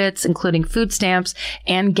benefits, including food stamps,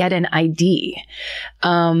 and get an an ID.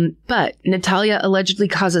 But Natalia allegedly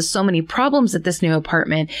causes so many problems at this new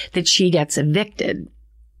apartment that she gets evicted.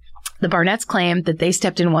 The Barnetts claim that they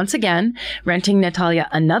stepped in once again, renting Natalia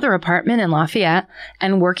another apartment in Lafayette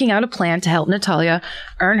and working out a plan to help Natalia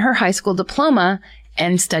earn her high school diploma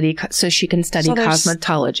and study so she can study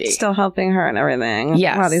cosmetology. Still helping her and everything.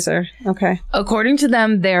 Yes. Wow, these are okay. According to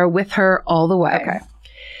them, they're with her all the way. Okay.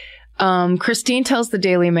 Christine tells the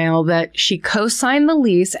Daily Mail that she co-signed the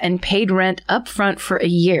lease and paid rent up front for a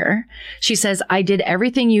year. She says, I did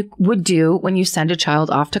everything you would do when you send a child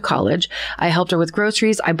off to college. I helped her with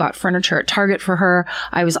groceries. I bought furniture at Target for her.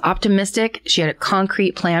 I was optimistic. She had a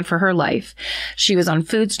concrete plan for her life. She was on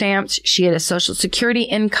food stamps. She had a Social Security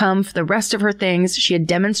income for the rest of her things. She had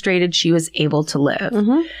demonstrated she was able to live.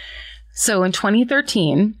 Mm-hmm. So in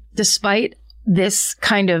 2013, despite this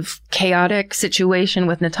kind of chaotic situation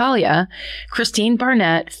with Natalia, Christine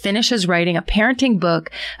Barnett finishes writing a parenting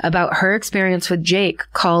book about her experience with Jake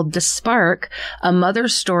called The Spark, A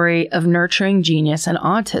Mother's Story of Nurturing Genius and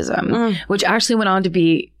Autism, which actually went on to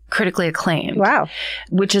be critically acclaimed. Wow.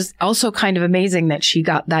 Which is also kind of amazing that she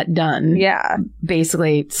got that done. Yeah.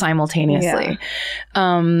 Basically simultaneously.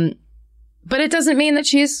 Yeah. But it doesn't mean that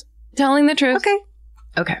she's telling the truth.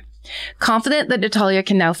 Okay. Confident that Natalia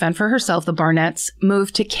can now fend for herself, the Barnetts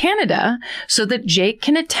moved to Canada so that Jake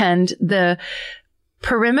can attend the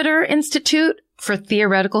Perimeter Institute for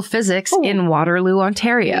Theoretical Physics in Waterloo,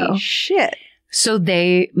 Ontario. Shit. So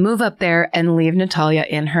they move up there and leave Natalia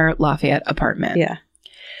in her Lafayette apartment. Yeah.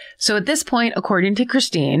 So at this point, according to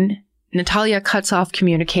Christine, Natalia cuts off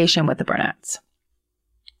communication with the Barnetts.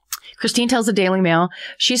 Christine tells the Daily Mail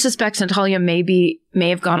she suspects Natalia may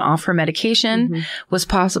have gone off her medication, was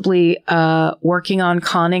possibly working on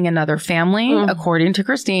conning another family, according to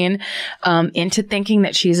Christine, into thinking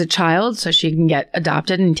that she's a child so she can get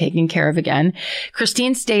adopted and taken care of again.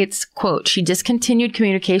 Christine states, quote, she discontinued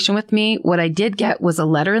communication with me. What I did get was a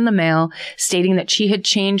letter in the mail stating that she had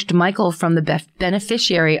changed Michael from the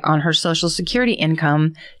beneficiary on her Social Security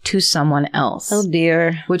income to someone else. Oh,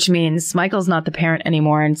 dear. Which means Michael's not the parent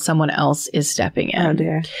anymore and someone else is stepping in. Oh,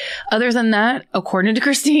 dear. Other than that, according to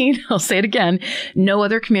Christine, I'll say it again, no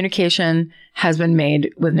other communication has been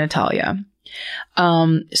made with Natalia.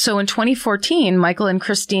 So in 2014, Michael and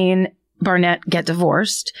Christine Barnett get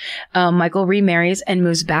divorced. Michael remarries and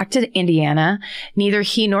moves back to Indiana. Neither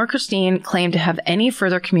he nor Christine claim to have any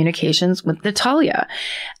further communications with Natalia.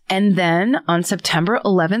 And then on September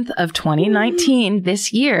 11th of 2019,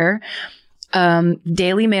 this year,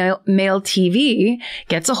 Daily Mail TV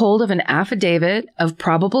gets a hold of an affidavit of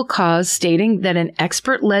probable cause stating that an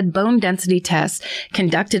expert-led bone density test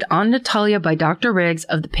conducted on Natalia by Dr. Riggs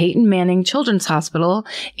of the Peyton Manning Children's Hospital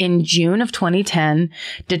in June of 2010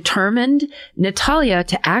 determined Natalia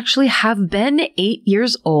to actually have been 8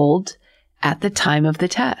 years old at the time of the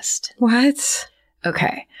test. What?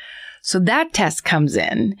 Okay. So that test comes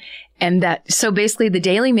in. And so basically the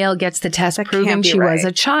Daily Mail gets the test proving she was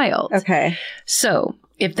a child. Okay. So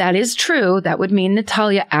if that is true, that would mean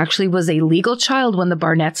Natalia actually was a legal child when the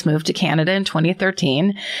Barnetts moved to Canada in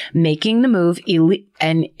 2013, making the move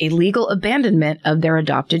an illegal abandonment of their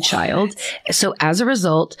adopted child. So as a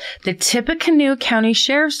result, the Tippecanoe County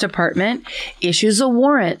Sheriff's Department issues a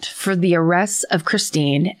warrant for the arrests of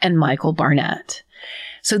Christine and Michael Barnett.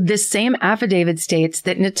 So this same affidavit states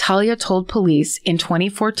that Natalia told police in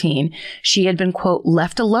 2014 she had been, quote,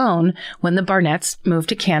 left alone when the Barnetts moved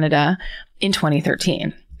to Canada in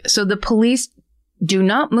 2013. So the police do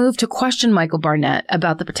not move to question Michael Barnett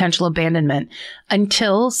about the potential abandonment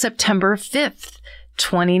until September 5th,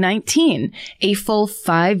 2019, a full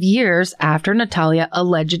 5 years after Natalia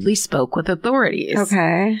allegedly spoke with authorities.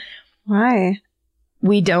 Okay. Why?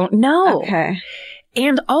 We don't know. Okay.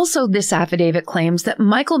 And also this affidavit claims that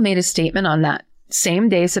Michael made a statement on that same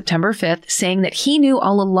day, September 5th, saying that he knew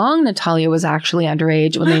all along Natalia was actually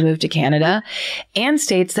underage when they moved to Canada, and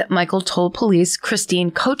states that Michael told police Christine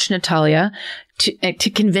coached Natalia to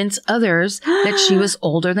convince others that she was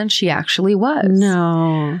older than she actually was.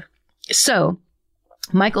 No. So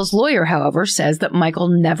Michael's lawyer, however, says that Michael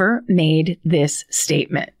never made this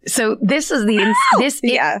statement. So this is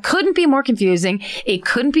it couldn't be more confusing. It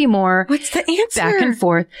couldn't be more. What's the answer? Back and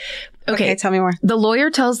forth. Okay, tell me more. The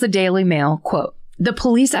lawyer tells the Daily Mail, quote, the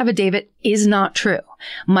police affidavit is not true.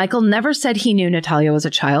 Michael never said he knew Natalia was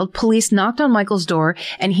a child. Police knocked on Michael's door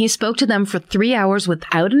and he spoke to them for 3 hours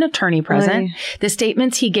without an attorney present. The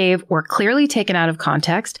statements he gave were clearly taken out of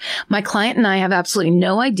context. My client and I have absolutely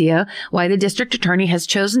no idea why the district attorney has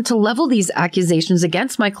chosen to level these accusations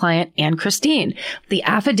against my client and Christine. The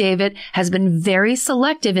affidavit has been very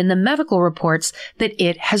selective in the medical reports that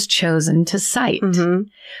it has chosen to cite.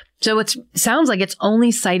 So it sounds like it's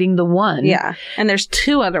only citing the one. Yeah. And there's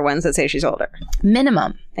 2 other ones that say she's older.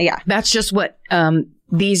 Minimum. Yeah. That's just what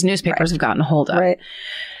these newspapers have gotten a hold of. Right.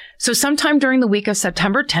 So sometime during the week of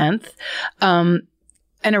September 10th,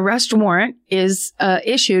 an arrest warrant is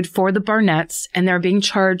issued for the Barnetts, and they're being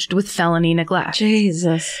charged with felony neglect.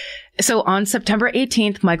 Jesus. So on September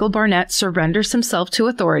 18th, Michael Barnett surrenders himself to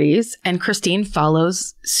authorities, and Christine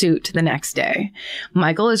follows suit the next day.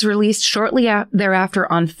 Michael is released shortly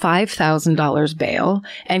thereafter on $5,000 bail,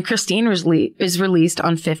 and Christine is released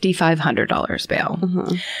on $5,500 bail.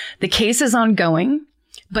 Mm-hmm. The case is ongoing,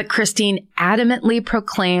 but Christine adamantly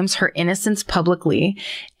proclaims her innocence publicly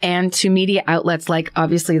and to media outlets like,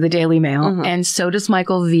 obviously, the Daily Mail, mm-hmm. and so does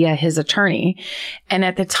Michael via his attorney. And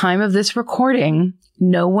at the time of this recording,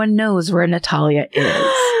 no one knows where Natalia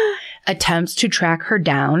is. Attempts to track her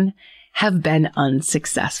down have been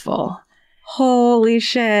unsuccessful. Holy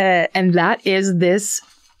shit. And that is this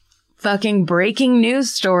fucking breaking news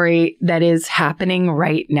story that is happening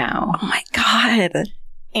right now. Oh my God.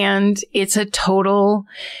 And it's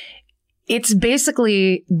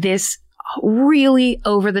basically this really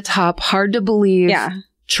over the top, hard to believe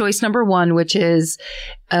choice number 1, which is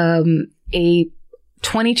a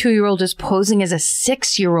 22-year-old is posing as a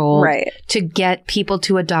 6-year-old to get people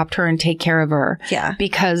to adopt her and take care of her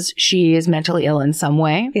because she is mentally ill in some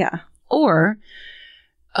way. Yeah. Or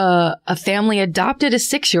a family adopted a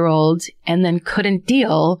 6-year-old and then couldn't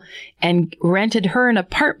deal and rented her an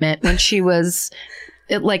apartment when she was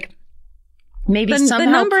maybe somehow the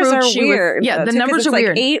numbers are weird. The numbers are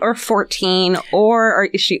weird. 8 or 14, or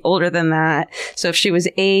is she older than that? So if she was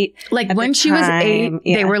 8, when she was 8,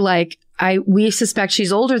 they were like, we suspect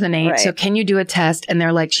she's older than 8. Right. So can you do a test? And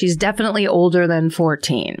they're like, she's definitely older than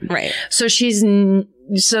 14. Right. So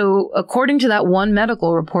so according to that one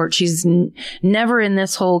medical report, she's never in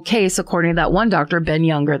this whole case, according to that one doctor, been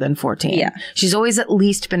younger than 14. Yeah. She's always at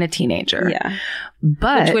least been a teenager. Yeah.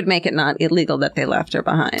 But which would make it not illegal that they left her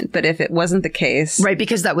behind. But if it wasn't the case. Right.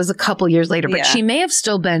 Because that was a couple years later. But she may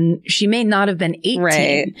not have been 18.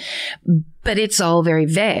 Right. But it's all very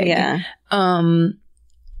vague. Yeah.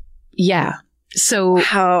 Yeah. So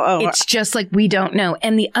it's just like, we don't know.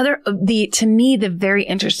 And to me, the very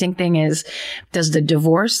interesting thing is, does the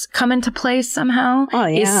divorce come into play somehow? Oh,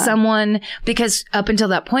 yeah. Is someone, because up until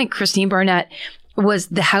that point, Christine Barnett was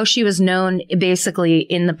how she was known basically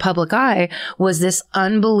in the public eye was this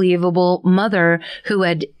unbelievable mother who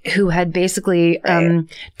had basically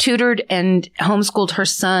tutored and homeschooled her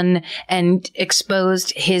son and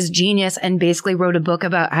exposed his genius, and basically wrote a book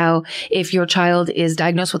about how if your child is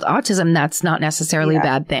diagnosed with autism, that's not necessarily a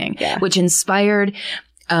bad thing, which inspired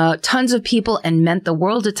tons of people and meant the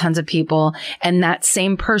world to tons of people. And that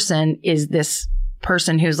same person is this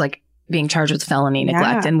person who's like being charged with felony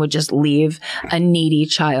neglect and would just leave a needy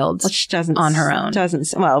child on her own.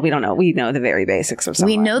 Well, we don't know. We know the very basics of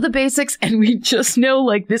someone. We know the basics, and we just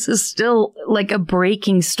know this is still a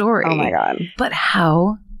breaking story. Oh my God. But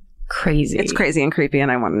how crazy. It's crazy and creepy,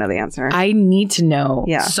 and I want to know the answer. I need to know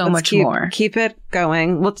so much more. Keep it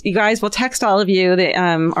going. You guys, we'll text all of you the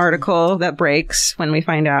article that breaks when we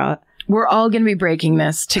find out. We're all going to be breaking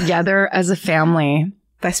this together as a family.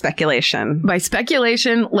 By speculation.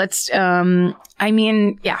 Let's,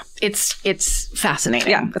 it's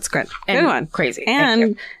fascinating. Yeah, that's good. And good one. Crazy.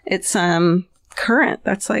 And it's current.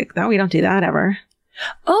 That's we don't do that ever.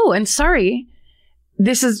 Oh, and sorry.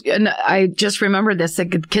 I just remembered this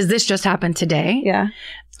because this just happened today. Yeah.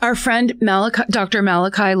 Our friend Dr.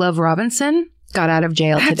 Malachi Love Robinson got out of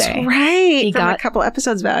jail today. That's right. He got a couple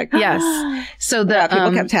episodes back. Yes. So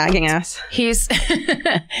people kept tagging us. He's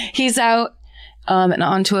out. And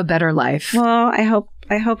on to a better life. Well, I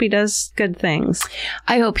hope he does good things.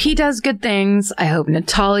 I hope he does good things. I hope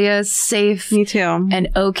Natalia's safe. Me too. And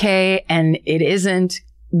okay. And it isn't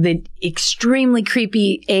the extremely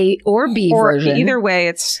creepy A or B version. Either way,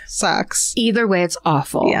 it sucks. Either way, it's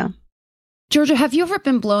awful. Yeah. Georgia, have you ever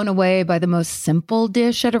been blown away by the most simple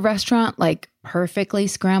dish at a restaurant, like perfectly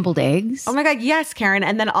scrambled eggs? Oh my God, yes, Karen.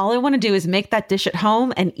 And then all I want to do is make that dish at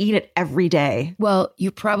home and eat it every day. Well,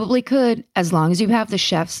 you probably could, as long as you have the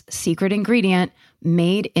chef's secret ingredient,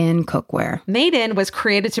 Made In cookware. Made In was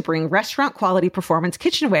created to bring restaurant quality performance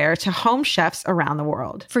kitchenware to home chefs around the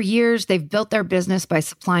world. For years, they've built their business by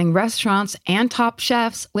supplying restaurants and top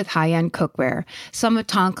chefs with high-end cookware. Some of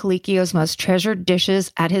Tom Colicchio's most treasured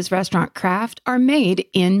dishes at his restaurant Craft are made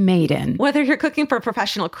in Made In. Whether you're cooking for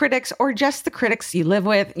professional critics or just the critics you live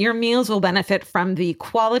with, your meals will benefit from the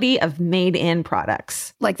quality of Made In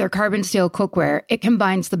products. Like their carbon steel cookware, it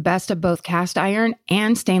combines the best of both cast iron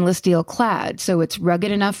and stainless steel clad, so it's it's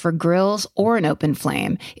rugged enough for grills or an open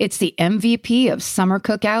flame. It's the MVP of summer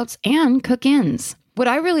cookouts and cook-ins. What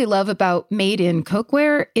I really love about Made in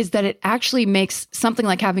Cookware is that it actually makes something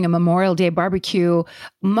like having a Memorial Day barbecue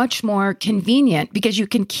much more convenient because you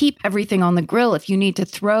can keep everything on the grill. If you need to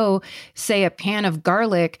throw, say, a pan of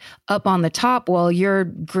garlic up on the top while you're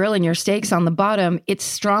grilling your steaks on the bottom, it's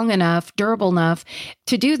strong enough, durable enough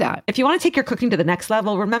to do that. If you want to take your cooking to the next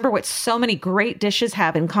level, remember what so many great dishes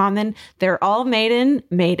have in common. They're all made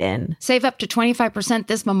in. Save up to 25%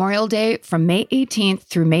 this Memorial Day from May 18th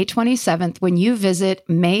through May 27th when you visit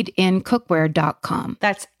madeincookware.com.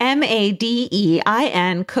 That's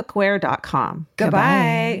MADEIN cookware.com.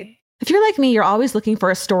 Goodbye. If you're like me, you're always looking for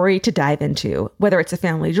a story to dive into. Whether it's a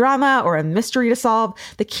family drama or a mystery to solve,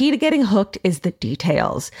 the key to getting hooked is the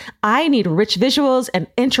details. I need rich visuals and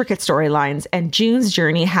intricate storylines, and June's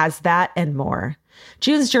Journey has that and more.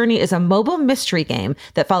 June's Journey is a mobile mystery game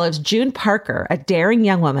that follows June Parker, a daring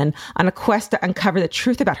young woman, on a quest to uncover the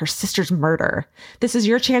truth about her sister's murder. This is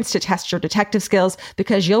your chance to test your detective skills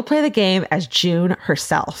because you'll play the game as June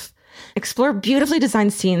herself. Explore beautifully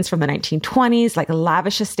designed scenes from the 1920s, like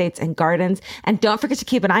lavish estates and gardens, and don't forget to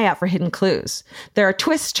keep an eye out for hidden clues. There are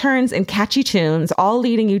twists, turns, and catchy tunes, all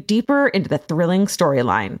leading you deeper into the thrilling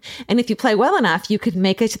storyline. And if you play well enough, you could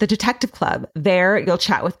make it to the Detective Club. There, you'll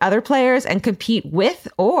chat with other players and compete with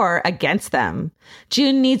or against them.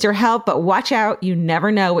 June needs your help, but watch out, you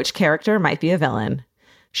never know which character might be a villain.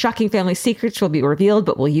 Shocking family secrets will be revealed,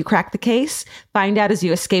 but will you crack the case? Find out as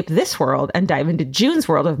you escape this world and dive into June's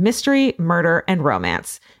world of mystery, murder, and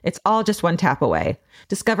romance. It's all just one tap away.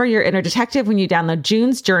 Discover your inner detective when you download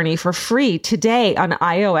June's Journey for free today on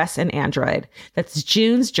iOS and Android. That's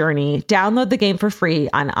June's Journey. Download the game for free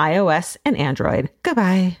on iOS and Android.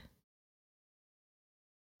 Goodbye.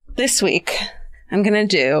 This week, I'm going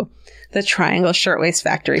to do the Triangle Shirtwaist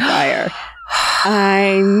Factory fire.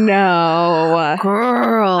 I know.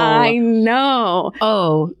 Girl. I know.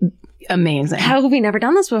 Oh, amazing. How have we never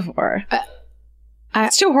done this before?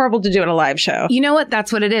 It's too horrible to do at a live show. You know what?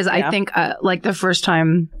 That's what it is. I think like the first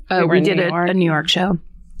time we did a New York show.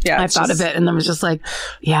 Yeah, I thought of it and then was just like,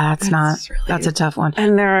 yeah, that's a tough one.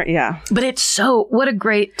 And But it's what a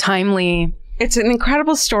great timely. It's an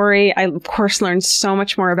incredible story. I, of course, learned so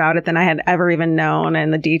much more about it than I had ever even known,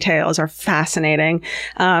 and the details are fascinating.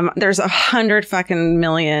 There's 100 fucking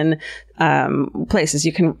million places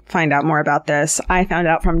you can find out more about this. I found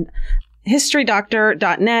out from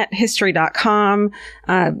historydoctor.net, history.com,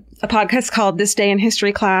 a podcast called This Day in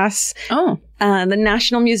History Class. Oh. The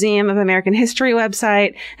National Museum of American History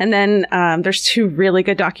website. And then there's two really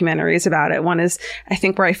good documentaries about it. One is, I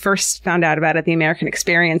think, where I first found out about it, the American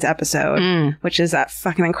Experience episode, which is that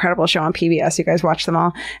fucking incredible show on PBS. You guys watch them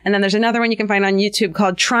all. And then there's another one you can find on YouTube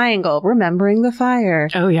called Triangle, Remembering the Fire.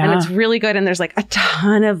 Oh, yeah. And it's really good. And there's like a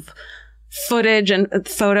ton of footage and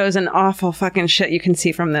photos and awful fucking shit you can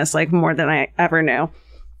see from this, like more than I ever knew.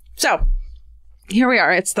 So here we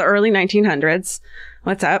are. It's the early 1900s.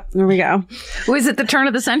 What's up? Here we go. Was it the turn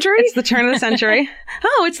of the century? It's the turn of the century.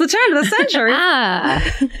 Oh, it's the turn of the century.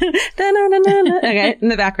 Okay, in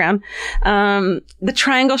the background. The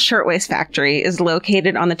Triangle Shirtwaist Factory is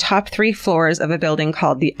located on the top 3 floors of a building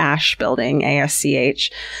called the Asch Building, ASCH.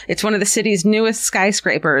 It's one of the city's newest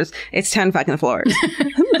skyscrapers. It's 10 fucking floors.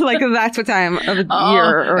 Like, that's what time of the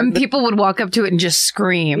year. And people would walk up to it and just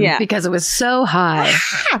scream because it was so high.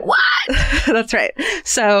 What? That's right.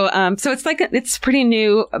 So it's like, it's pretty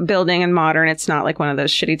new building and modern. It's not like one of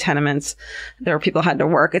those shitty tenements where people had to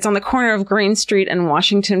work. It's on the corner of Green Street and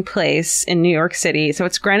Washington Place in New York City. So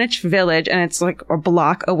it's Greenwich Village, and it's like a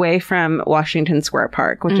block away from Washington Square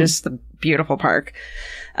Park, which is the beautiful park.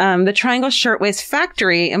 The Triangle Shirtwaist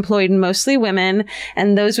Factory employed mostly women,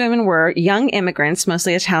 and those women were young immigrants,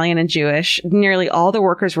 mostly Italian and Jewish. Nearly all the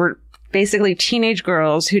workers were basically teenage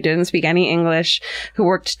girls who didn't speak any English, who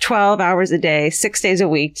worked 12 hours a day, 6 days a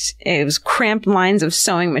week. It was cramped lines of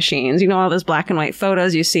sewing machines. You know, all those black and white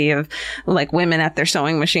photos you see of like women at their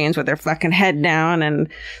sewing machines with their fucking head down and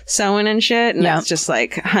sewing and shit. And it's just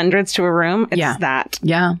like hundreds to a room. It's that.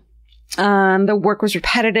 Yeah. The work was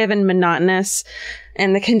repetitive and monotonous,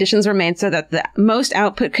 and the conditions were made so that the most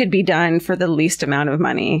output could be done for the least amount of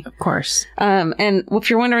money. Of course. And if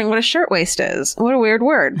you're wondering what a shirtwaist is, what a weird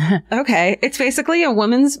word. Okay. It's basically a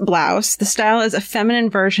woman's blouse. The style is a feminine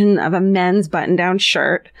version of a men's button-down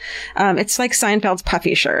shirt. It's like Seinfeld's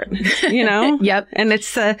puffy shirt, you know? Yep. And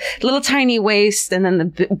it's a little tiny waist, and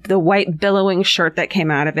then the white billowing shirt that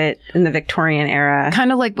came out of it in the Victorian era.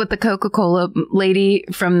 Kind of like what the Coca-Cola lady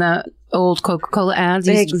from the old Coca-Cola ads.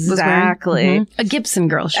 He Exactly. was wearing. A Gibson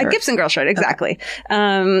girl shirt. A Gibson girl shirt, exactly.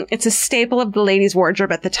 It's a staple of the ladies'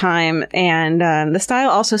 wardrobe at the time. And the style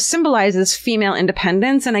also symbolizes female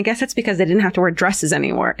independence. And I guess it's because they didn't have to wear dresses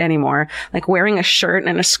anymore. Like wearing a shirt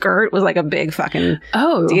and a skirt was like a big fucking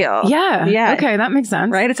deal. Yeah. Yeah. Okay, that makes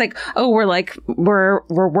sense. Right? It's like, oh, we're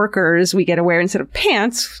workers. We get to wear, instead of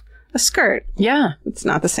pants, a skirt. Yeah. It's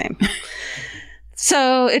not the same.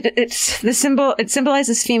 So it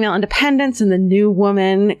symbolizes female independence and the new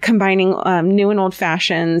woman, combining new and old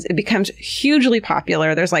fashions. It becomes hugely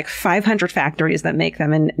popular. There's like 500 factories that make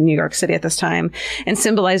them in New York City at this time, and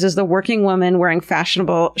symbolizes the working woman wearing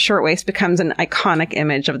fashionable shirtwaist, becomes an iconic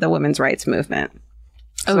image of the women's rights movement.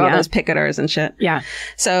 So all those picketers and shit. Yeah.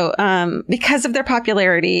 So, because of their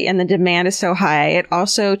popularity and the demand is so high, it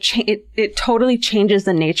also, it totally changes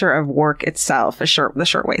the nature of work itself, the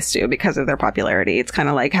shirtwaists do, because of their popularity. It's kind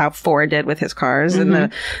of like how Ford did with his cars and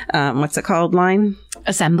the, what's it called, line?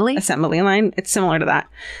 Assembly line. It's similar to that.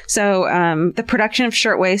 So, the production of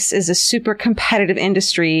shirtwaists is a super competitive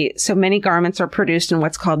industry. So many garments are produced in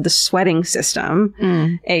what's called the sweating system,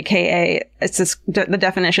 aka the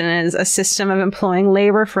definition is a system of employing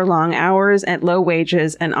labor for long hours at low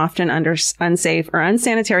wages and often under unsafe or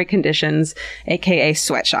unsanitary conditions, aka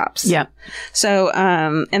sweatshops. Yeah. So,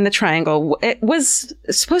 in the Triangle, it was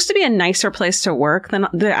supposed to be a nicer place to work than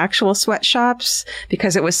the actual sweatshops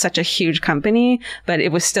because it was such a huge company, but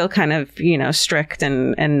it was still kind of, strict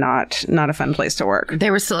and not a fun place to work. They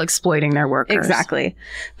were still exploiting their workers. Exactly.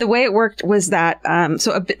 The way it worked was that,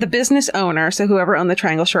 the business owner, so whoever owned the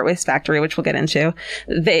Triangle Shirtwaist Factory, which we'll get into,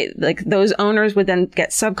 those owners would then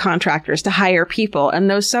get subcontractors to hire people, and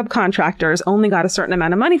those subcontractors only got a certain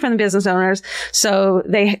amount of money from the business owners, so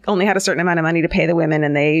they only had a certain amount of money to pay the women,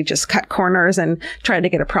 and they just cut corners and tried to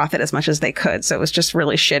get a profit as much as they could. So it was just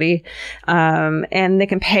really shitty. And they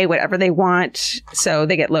can pay whatever they want, so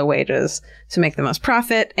they get low wages to make the most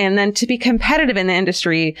profit. And then to be competitive in the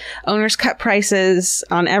industry, owners cut prices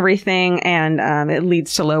on everything, and it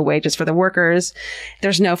leads to low wages for the workers.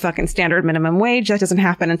 There's no fucking standard minimum wage. That doesn't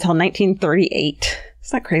happen until 1938.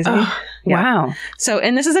 Isn't that crazy? Oh, yeah. Wow. So,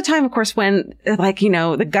 and this is a time, of course, when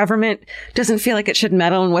the government doesn't feel like it should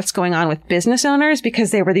meddle in what's going on with business owners, because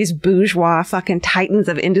they were these bourgeois fucking titans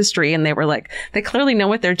of industry. And they were like, they clearly know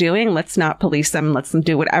what they're doing. Let's not police them. Let's them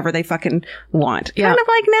do whatever they fucking want. Yeah. Kind of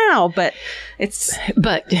like now, but it's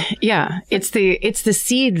the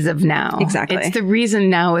seeds of now. Exactly. It's the reason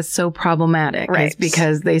now is so problematic. Right. Is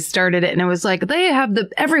because they started it and it was like, they have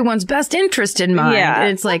everyone's best interest in mind. Yeah.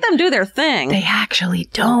 And it's like, let them do their thing. they actually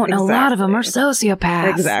don't. Exactly. A lot of them are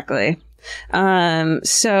sociopaths. Exactly.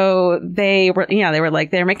 So they were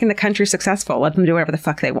like, they're making the country successful. Let them do whatever the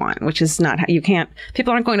fuck they want, which is not how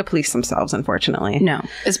people aren't going to police themselves, unfortunately. No,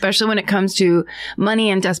 especially when it comes to money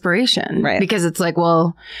and desperation. Right. Because it's like,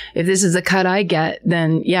 well, if this is the cut I get,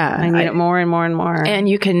 then I need it more and more and more.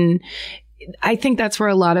 And I think that's where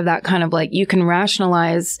a lot of that kind of like, you can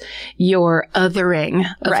rationalize your othering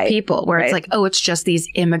of people, where it's like, oh, it's just these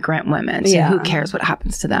immigrant women. So who cares what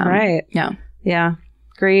happens to them? Right. Yeah. Yeah.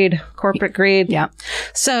 Greed, corporate greed. Yeah.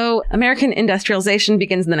 So American industrialization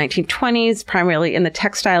begins in the 1920s, primarily in the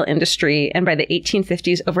textile industry. And by the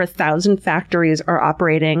 1850s, over 1,000 factories are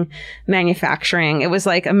operating, manufacturing. It was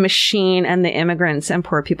like a machine, and the immigrants and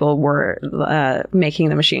poor people were making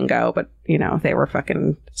the machine go. But, they were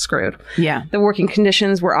fucking screwed. Yeah. The working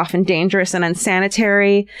conditions were often dangerous and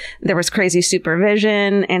unsanitary. There was crazy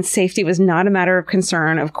supervision, and safety was not a matter of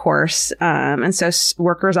concern, of course. And so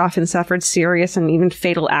workers often suffered serious and even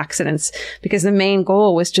fatal accidents, because the main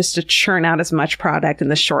goal was just to churn out as much product in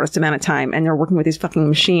the shortest amount of time. And they're working with these fucking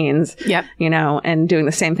machines, and doing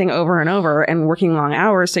the same thing over and over and working long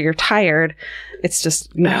hours. So you're tired. It's just,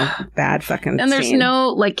 bad fucking And there's scene.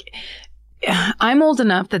 no I'm old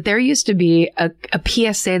enough that there used to be a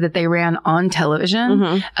PSA that they ran on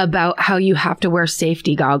television about how you have to wear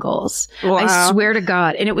safety goggles. Wow. I swear to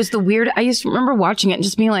God. And it was I used to remember watching it and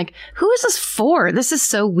just being like, who is this for? This is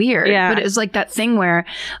so weird. Yeah. But it was like that thing where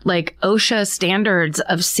like OSHA standards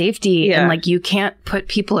of safety and like you can't put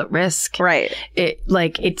people at risk. Right.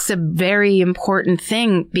 It's a very important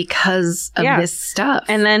thing because of this stuff.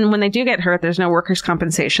 And then when they do get hurt, there's no workers'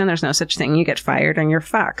 compensation. There's no such thing. You get fired and you're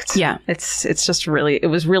fucked. Yeah. It's just it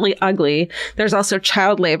was really ugly. There's also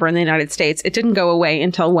child labor in the United States. It didn't go away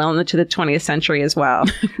until well into the 20th century as well.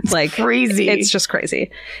 Crazy. It's just crazy.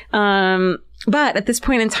 But at this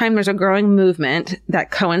point in time, there's a growing movement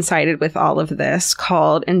that coincided with all of this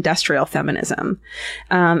called industrial feminism.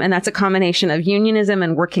 And that's a combination of unionism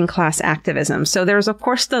and working class activism. So there's, of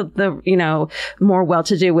course, the you know, more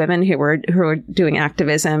well-to-do women who were doing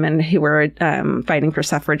activism and who were fighting for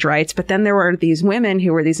suffrage rights. But then there were these women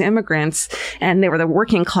who were these immigrants, and they were the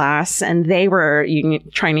working class, and they were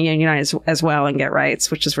trying to unionize as well and get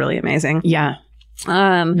rights, which is really amazing. Yeah.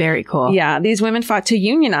 Very cool. Yeah. These women fought to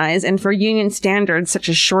unionize and for union standards such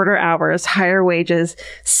as shorter hours, higher wages,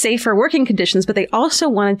 safer working conditions, but they also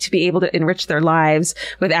wanted to be able to enrich their lives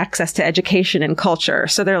with access to education and culture.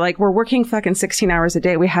 So they're like, we're working fucking 16 hours a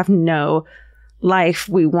day. We have no life.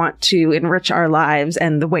 We want to enrich our lives.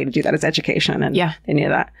 And the way to do that is education. And they knew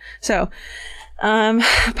that. So,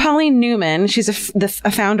 Pauline Newman, she's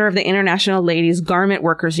a founder of the International Ladies Garment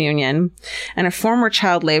Workers Union and a former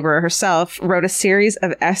child laborer herself, wrote a series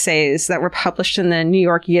of essays that were published in the New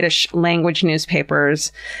York Yiddish language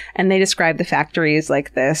newspapers. And they describe the factories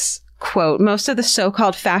like this. Quote, most of the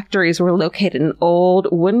so-called factories were located in old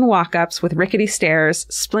wooden walk-ups with rickety stairs,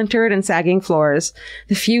 splintered and sagging floors.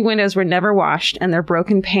 The few windows were never washed, and their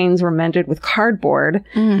broken panes were mended with cardboard.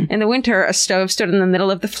 In the winter, a stove stood in the middle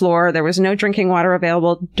of the floor. There was no drinking water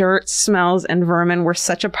available. Dirt, smells, and vermin were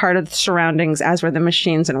such a part of the surroundings as were the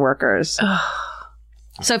machines and workers.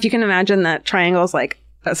 So if you can imagine that triangle's like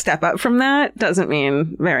a step up from that, doesn't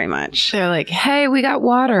mean very much. They're like, hey, we got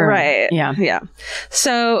water. Right. Yeah. Yeah.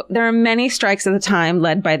 So there are many strikes at the time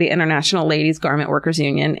led by the International Ladies Garment Workers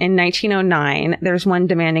Union. In 1909, there's one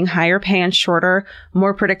demanding higher pay and shorter,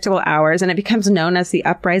 more predictable hours, and it becomes known as the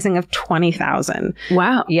Uprising of 20,000.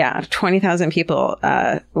 Wow. Yeah. 20,000 people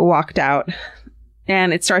walked out.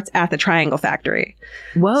 And it starts at the Triangle Factory.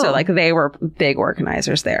 Whoa. So like they were big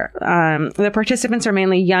organizers there. The participants are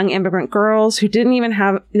mainly young immigrant girls who didn't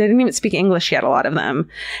even speak English yet, a lot of them.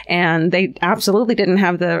 And they absolutely didn't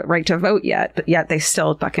have the right to vote yet, but yet they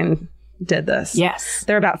still fucking did this. Yes.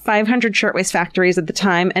 There are about 500 shirtwaist factories at the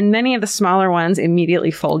time, and many of the smaller ones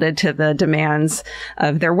immediately folded to the demands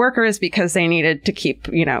of their workers because they needed to keep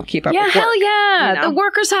up Yeah, with work. hell yeah. You know? The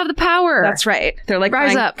workers have the power. That's right. They're like,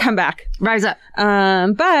 Rise fine, up. come back. Rise up.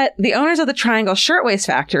 But the owners of the Triangle Shirtwaist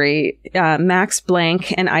Factory, Max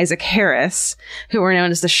Blank and Isaac Harris, who were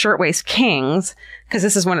known as the Shirtwaist Kings, because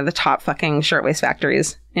this is one of the top fucking shirtwaist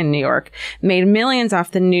factories in New York, made millions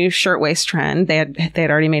off the new shirtwaist trend. They had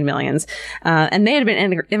already made millions. And they had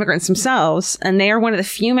been immigrants themselves. And they are one of the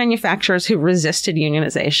few manufacturers who resisted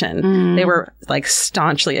unionization. They were like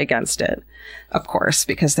staunchly against it, of course,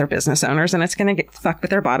 because they're business owners and it's going to get fucked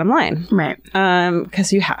with their bottom line. Right.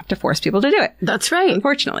 Because you have to force people to do it. That's right.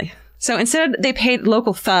 Unfortunately. So instead, they paid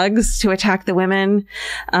local thugs to attack the women,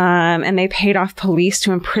 and they paid off police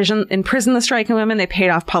to imprison the striking women. They paid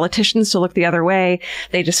off politicians to look the other way.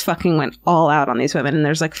 They just fucking went all out on these women. And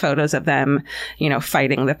there's like photos of them, you know,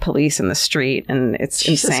 fighting the police in the street, and it's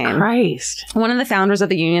insane. Jesus Christ. One of the founders of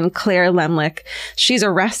the union, Claire Lemlich, she's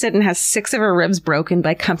arrested and has 6 of her ribs broken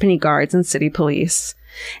by company guards and city police.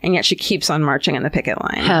 And yet she keeps on marching in the picket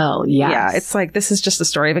line. Hell yes. Yeah, it's like, this is just a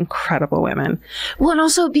story of incredible women. Well, and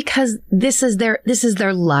also because this is their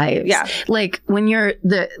lives. Yeah. Like when you're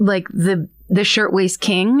the shirtwaist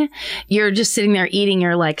king, you're just sitting there eating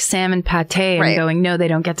your like salmon pate and going, no, they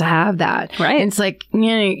don't get to have that. Right. And it's like, you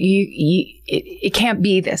know, it can't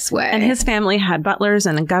be this way. And his family had butlers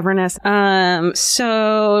and a governess.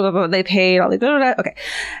 So they paid all the, okay.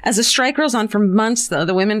 As the strike rolls on for months, though,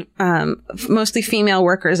 the women, mostly female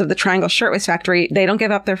workers of the Triangle Shirtwaist Factory, they don't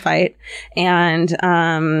give up their fight. And,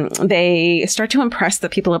 they start to impress the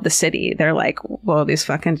people of the city. They're like, whoa, these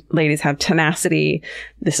fucking ladies have tenacity.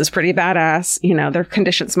 This is pretty badass. You know, their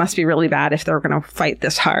conditions must be really bad if they're going to fight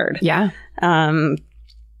this hard. Yeah.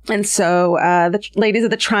 And so, the ladies of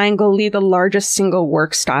the Triangle lead the largest single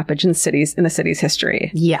work stoppage in the city's history.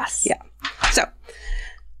 Yes. Yeah. So,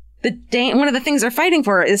 one of the things they're fighting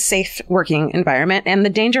for is safe working environment, and the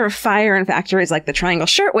danger of fire in factories like the Triangle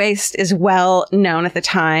Shirtwaist is well known at the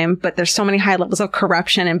time, but there's so many high levels of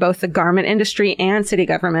corruption in both the garment industry and city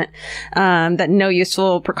government, that no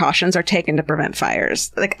useful precautions are taken to prevent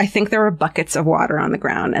fires. Like, I think there were buckets of water on the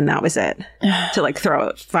ground, and that was it to like throw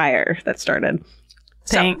a fire that started.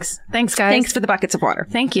 Thanks. Thanks, guys. Thanks for the buckets of water.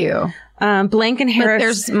 Thank you. Blank and Harris. But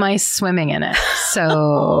there's mice swimming in it.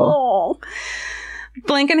 So.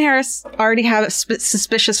 Blank and Harris already have a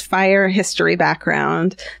suspicious fire history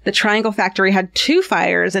background. The Triangle factory had 2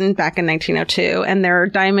 fires back in 1902, and their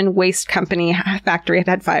Diamond Waste Company factory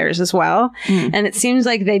had fires as well. And it seems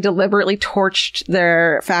like they deliberately torched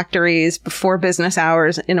their factories before business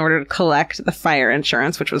hours in order to collect the fire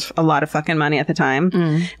insurance, which was a lot of fucking money at the time,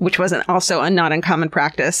 which wasn't also a not uncommon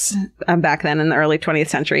practice back then in the early 20th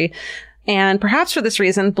century. And perhaps for this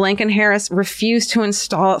reason, Blank and Harris refused to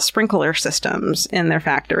install sprinkler systems in their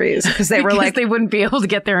factories because they were like, they wouldn't be able to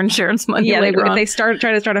get their insurance money. Yeah, later if on. they try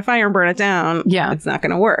to start a fire and burn it down, it's not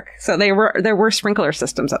going to work. So there were sprinkler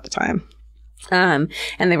systems at the time. And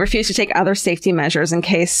they refused to take other safety measures in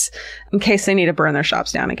case they need to burn their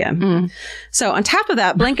shops down again. So on top of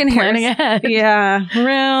that, Blank and Harris, ahead. Yeah,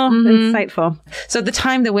 real insightful. So at the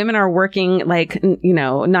time, the women are working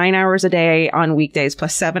 9 hours a day on weekdays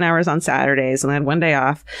plus 7 hours on Saturdays, and they had 1 day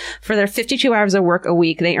off. For their 52 hours of work a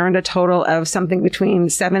week, they earned a total of something between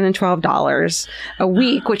 $7 and $12 a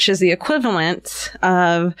week, which is the equivalent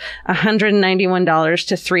of $191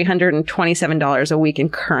 to $327 a week in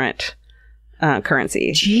current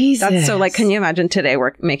currency. Jesus. That's so can you imagine today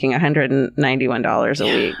we're making $191 a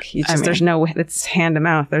week? There's no way, it's hand to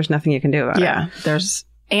mouth. There's nothing you can do about it.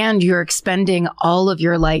 And you're expending all of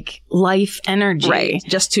your life energy. Right.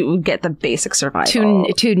 Just to get the basic survival.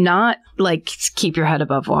 To not keep your head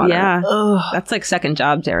above water. Yeah. Ugh. That's second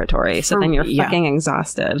job territory. So then you're fucking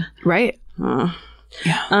exhausted. Right.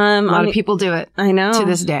 Yeah. A lot of people do it. I know. To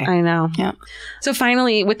this day. I know. Yeah. So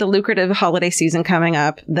finally, with the lucrative holiday season coming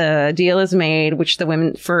up, the deal is made, in which the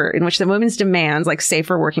women's demands, like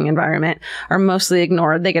safer working environment, are mostly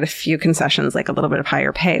ignored. They get a few concessions, like a little bit of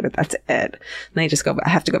higher pay, but that's it. And they just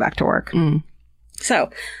have to go back to work. So,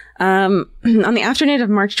 on the afternoon of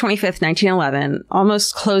March 25th, 1911,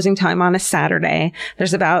 almost closing time on a Saturday,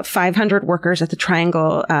 there's about 500 workers at the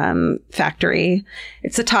Triangle factory.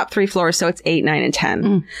 It's the top 3 floors, so it's 8, 9, and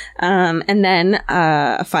 10. And then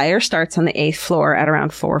a fire starts on the 8th floor at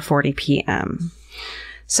around 4:40 p.m.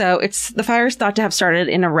 So the fire is thought to have started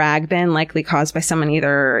in a rag bin, likely caused by someone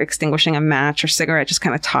either extinguishing a match or cigarette, just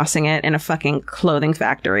kind of tossing it in a fucking clothing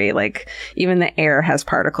factory. Even the air has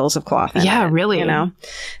particles of cloth in it. Yeah, really.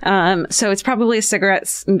 So it's probably a cigarette.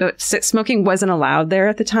 Smoking wasn't allowed there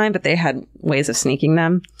at the time, but they had ways of sneaking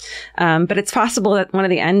them. But it's possible that one of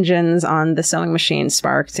the engines on the sewing machine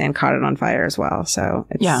sparked and caught it on fire as well. So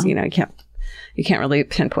it's, you can't really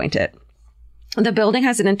pinpoint it. The building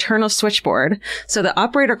has an internal switchboard. So the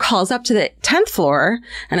operator calls up to the 10th floor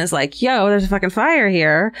and is like, yo, there's a fucking fire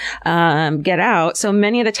here. Get out. So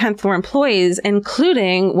many of the 10th floor employees,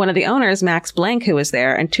 including one of the owners, Max Blank, who was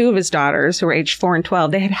there, and 2 of his daughters, who were aged 4 and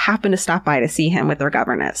 12, they had happened to stop by to see him with their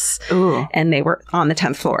governess. Ooh. And they were on the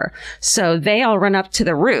 10th floor. So they all run up to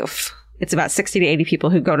the roof. It's about 60 to 80 people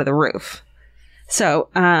who go to the roof. So,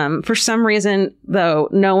 for some reason, though,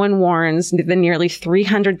 no one warns the nearly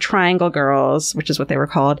 300 Triangle girls, which is what they were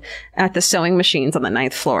called, at the sewing machines on the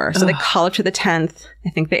 9th floor. So they call it to the 10th. I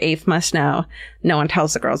think the 8th must know. No one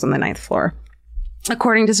tells the girls on the 9th floor.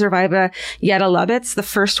 According to survivor Yetta Lubitz, the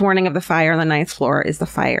first warning of the fire on the 9th floor is the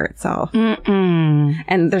fire itself.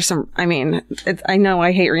 And there's some, I know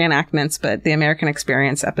I hate reenactments, but the American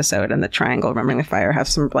Experience episode and the Triangle Remembering the Fire have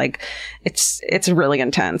some, it's really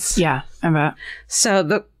intense. Yeah, I bet.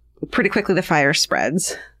 So pretty quickly the fire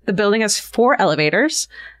spreads. The building has 4 elevators.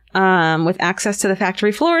 With access to the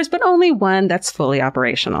factory floors, but only one that's fully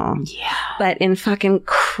operational. Yeah. But in fucking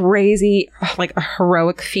crazy, a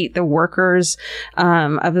heroic feat, the workers,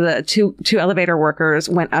 of the two elevator workers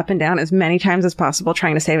went up and down as many times as possible,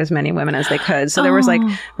 trying to save as many women as they could. So there was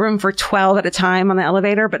room for 12 at a time on the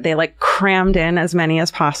elevator, but they crammed in as many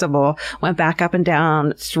as possible, went back up and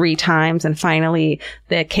down 3 times. And finally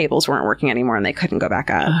the cables weren't working anymore and they couldn't go back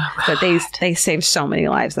up. But they saved so many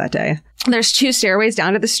lives that day. There's 2 stairways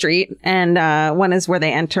down to the street, and one is where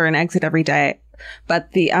they enter and exit every day.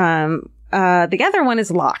 But the other one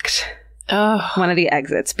is locked. One of the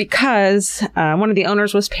exits, because one of the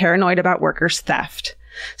owners was paranoid about workers' theft.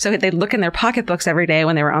 So they'd look in their pocketbooks every day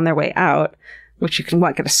when they were on their way out, which you can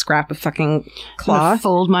get a scrap of fucking cloth.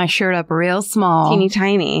 Fold my shirt up real small. Teeny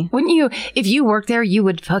tiny. Wouldn't you? If you worked there, you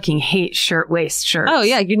would fucking hate shirtwaist shirts. Oh,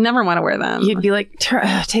 yeah. You'd never want to wear them. You'd be like,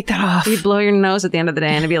 take that off. You'd blow your nose at the end of the day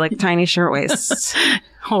and it'd be like tiny shirtwaists.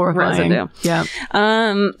 Horrifying. residue. Yeah.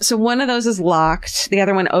 So one of those is locked. The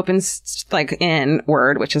other one opens like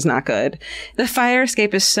inward, which is not good. The fire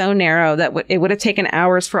escape is so narrow that it would have taken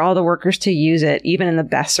hours for all the workers to use it, even in the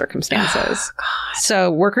best circumstances.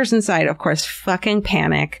 So workers inside, of course, fucking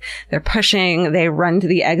panic. They're pushing. They run to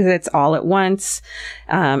the exits all at once.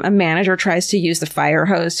 A manager tries to use the fire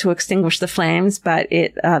hose to extinguish the flames, but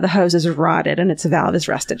the hose is rotted and its valve is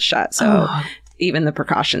rusted shut. So even the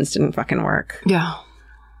precautions didn't fucking work. Yeah.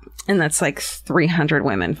 And that's like 300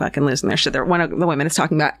 women fucking losing their shit. One of the women is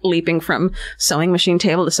talking about leaping from sewing machine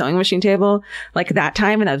table to sewing machine table, like that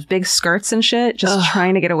time in those big skirts and shit, just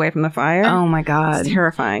trying to get away from the fire. Oh my God. It's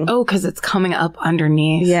terrifying. Oh, because it's coming up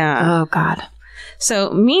underneath. Yeah. Oh God.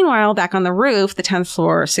 So meanwhile, back on the roof, the 10th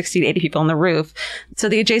floor, 60 to 80 people on the roof. So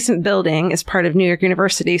the adjacent building is part of New York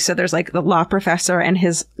University. So there's like the law professor and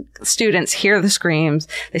his students hear the screams.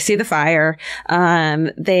 They see the fire.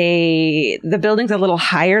 The building's a little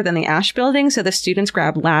higher than the Ash building. So the students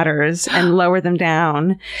grab ladders and lower them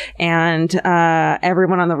down. And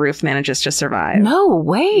everyone on the roof manages to survive. No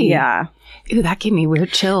way. Yeah. Ooh, that gave me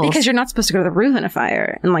weird chills. Because you're not supposed to go to the roof in a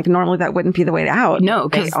fire. And like normally that wouldn't be the way out. No,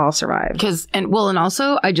 they all survived. And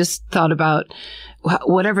also I just thought about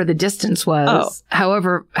whatever the distance was,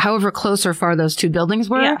 however close or far those two buildings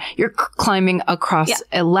were, you're climbing across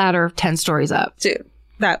a ladder 10 stories up. Dude,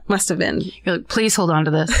 that must have been. You're like, please hold on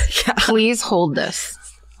to this. Please hold this.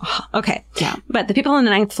 Okay. Yeah. But the people on the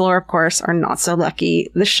 9th floor, of course, are not so lucky.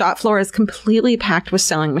 The shop floor is completely packed with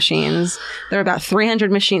sewing machines. There are about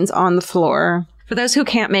 300 machines on the floor. For those who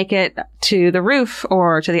can't make it to the roof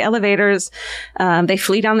or to the elevators, they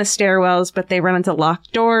flee down the stairwells, but they run into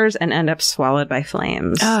locked doors and end up swallowed by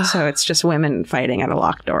flames. So it's just women fighting at a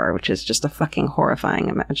locked door, which is just a fucking horrifying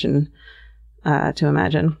to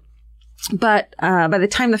imagine. But by the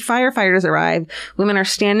time the firefighters arrive, women are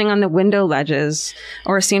standing on the window ledges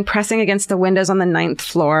or are seen pressing against the windows on the 9th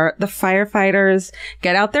floor. The firefighters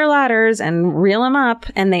get out their ladders and reel them up,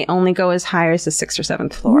 and they only go as high as the 6th or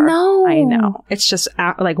 7th floor. No. I know. It's just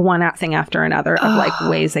like one thing after another of like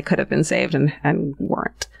ways they could have been saved and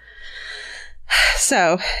weren't.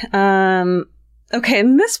 So, okay,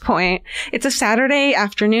 at this point, it's a Saturday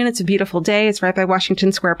afternoon. It's a beautiful day. It's right by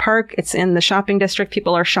Washington Square Park. It's in the shopping district.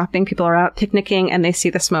 People are shopping. People are out picnicking, and they see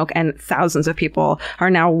the smoke, and thousands of people are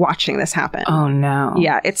now watching this happen. Oh, no.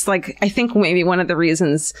 Yeah, it's like, I think maybe one of the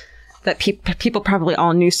reasons that people probably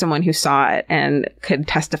all knew someone who saw it and could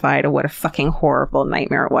testify to what a fucking horrible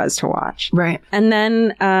nightmare it was to watch. Right. And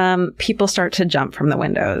then people start to jump from the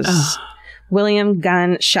windows. William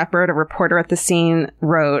Gunn Shepard, a reporter at the scene,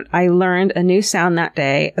 wrote, "I learned a new sound that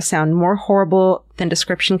day, a sound more horrible than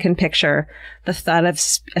description can picture, the thud of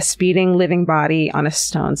a speeding living body on a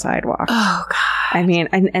stone sidewalk." Oh, God. I mean,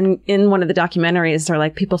 and in one of the documentaries, they're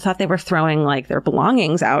like, people thought they were throwing like their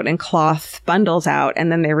belongings out and cloth bundles out,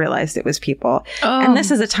 and then they realized it was people. And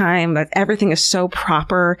this is a time that everything is so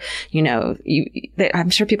proper. You know, I'm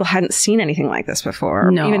sure people hadn't seen anything like this before,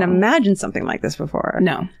 or even imagined something like this before.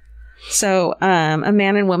 No. So, a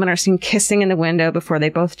man and woman are seen kissing in the window before they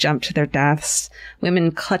both jump to their deaths.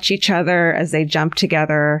 Women clutch each other as they jump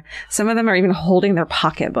together. Some of them are even holding their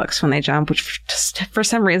pocketbooks when they jump, which just, for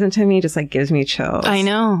some reason to me, just like gives me chills. I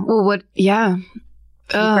know. Well, yeah.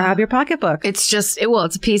 Grab your pocketbook. It's just,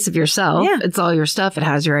 it's a piece of yourself. Yeah. It's all your stuff. It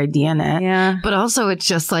has your ID in it. Yeah. But also it's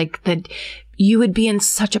just like that you would be in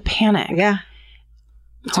such a panic. Yeah.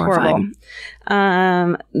 It's horrible.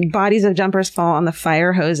 Bodies of jumpers fall on the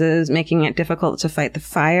fire hoses, making it difficult to fight the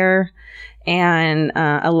fire. And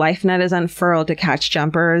a life net is unfurled to catch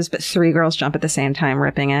jumpers, but 3 girls jump at the same time,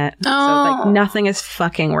 ripping it. So like nothing is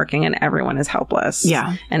fucking working, and everyone is helpless.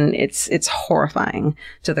 Yeah, and it's horrifying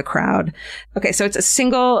to the crowd. Okay, so it's a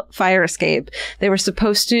single fire escape. They were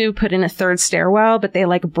supposed to put in a 3rd stairwell, but they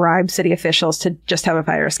like bribed city officials to just have a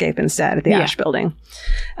fire escape instead at the Ash building.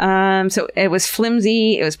 So it was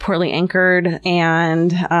flimsy, it was poorly anchored,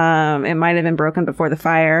 and it might have been broken before the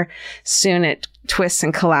fire. Soon it twists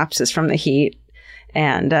and collapses from the heat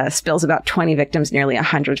and spills about 20 victims nearly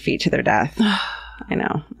 100 feet to their death. I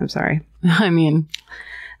know. I'm sorry. I mean.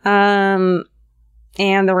 And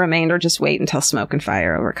the remainder just wait until smoke and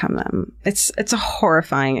fire overcome them. It's a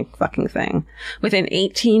horrifying fucking thing. Within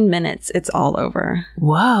 18 minutes, it's all over.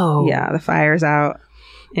 Whoa. Yeah, the fire's out.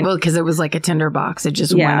 Well, because it was like a tinderbox. It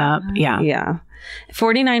just went up. Yeah. Yeah.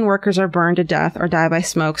 49 workers are burned to death or die by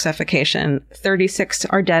smoke suffocation. 36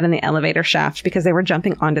 are dead in the elevator shaft because they were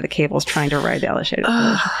jumping onto the cables trying to ride the elevator.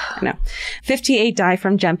 I know. 58 die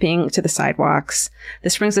from jumping to the sidewalks.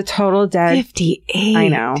 This brings the total dead. 58. I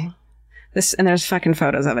know. And there's fucking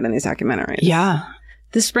photos of it in these documentaries. Yeah.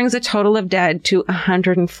 This brings a total of dead to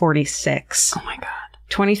 146. Oh my God.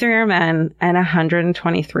 23 are men, and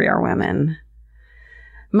 123 are women.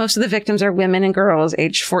 Most of the victims are women and girls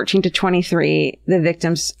aged 14 to 23, the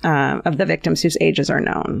victims whose ages are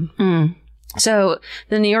known. So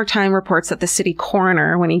the New York Times reports that the city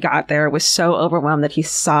coroner, when he got there, was so overwhelmed that he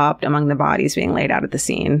sobbed among the bodies being laid out at the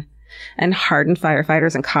scene. And hardened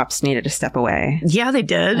firefighters and cops needed to step away. Yeah, they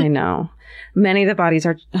did. I know. Many of the bodies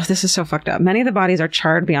are, this is so fucked up. Many of the bodies are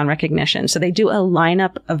charred beyond recognition. So they do a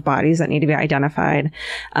lineup of bodies that need to be identified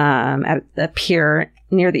at a pier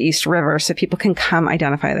near the East River so people can come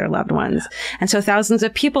identify their loved ones. And so thousands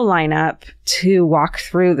of people line up to walk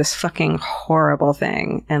through this fucking horrible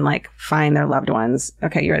thing and like find their loved ones.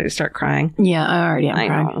 Okay, you ready to start crying? Yeah, I already am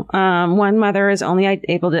crying. Know. One mother is only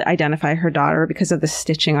able to identify her daughter because of the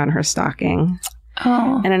stitching on her stocking.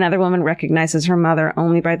 Oh. And another woman recognizes her mother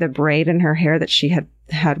only by the braid in her hair that she had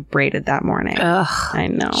braided that morning. Ugh. I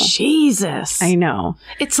know. Jesus. I know.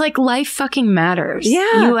 It's like life fucking matters.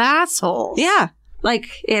 Yeah. You assholes. Yeah.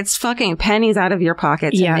 Like, it's fucking pennies out of your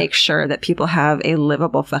pocket to make sure that people have a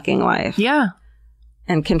livable fucking life. Yeah.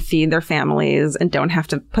 And can feed their families and don't have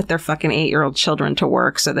to put their fucking 8-year-old children to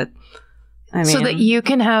work so that, so that you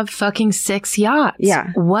can have fucking 6 yachts.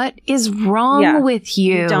 Yeah. What is wrong with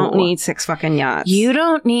you? You don't need 6 fucking yachts. You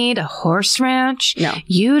don't need a horse ranch. No.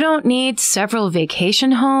 You don't need several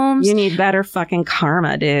vacation homes. You need better fucking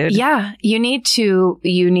karma, dude. Yeah. Yep.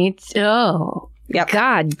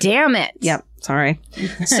 God damn it. Yep. Sorry.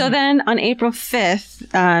 So then on April 5th,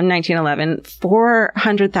 1911,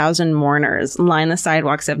 400,000 mourners lined the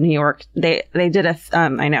sidewalks of New York. They did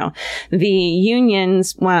I know. The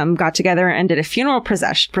unions got together and did a funeral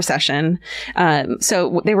procession.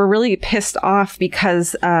 So they were really pissed off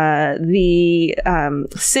because the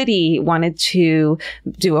city wanted to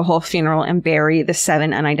do a whole funeral and bury the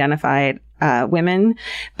 7 unidentified women,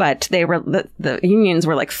 but the unions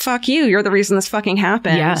were like, fuck you, you're the reason this fucking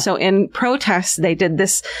happened. Yeah. So in protest, they did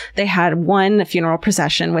this. They had one funeral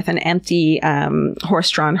procession with an empty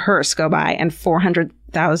horse-drawn hearse go by, and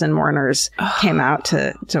 400,000 mourners came out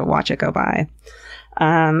to watch it go by.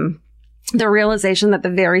 The realization that the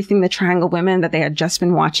very thing the Triangle women that they had just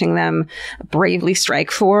been watching them bravely strike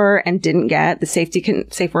for and didn't get, the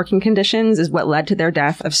safe working conditions, is what led to their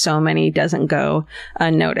death of so many doesn't go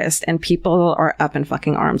unnoticed. And people are up in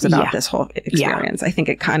fucking arms about this whole experience. I think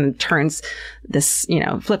it kind of turns this,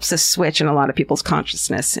 flips a switch in a lot of people's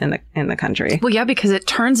consciousness in the country. Well, yeah, because it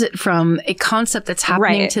turns it from a concept that's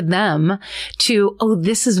happening to them to, oh,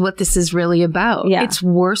 this is what this is really about. Yeah. It's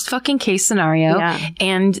worst fucking case scenario. Yeah.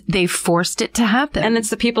 And they forced it to happen. And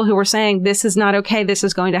it's the people who were saying, this is not okay. This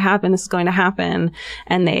is going to happen. This is going to happen.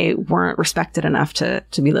 And they weren't respected enough to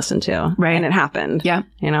be listened to. Right. And it happened. Yeah.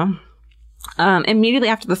 Immediately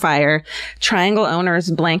after the fire, Triangle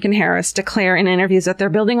owners Blank and Harris declare in interviews that their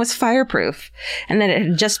building was fireproof and that it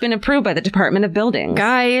had just been approved by the Department of Buildings.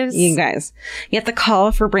 You guys. Yet the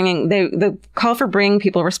call for bringing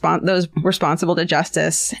people those responsible to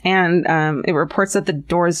justice, and it reports that the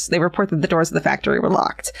doors of the factory were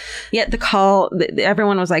locked. Yet the call,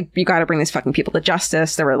 everyone was like, you got to bring these fucking people to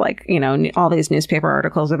justice. There were like, all these newspaper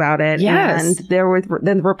articles about it. Yes. And there were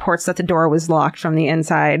then reports that the door was locked from the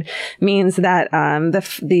inside, means that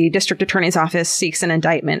the district attorney's office seeks an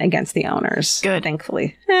indictment against the owners. Good.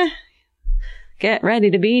 Thankfully. Get ready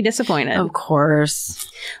to be disappointed. Of course.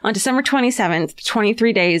 On December 27th,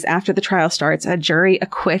 23 days after the trial starts, a jury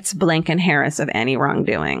acquits Blank and Harris of any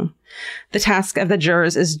wrongdoing. The task of the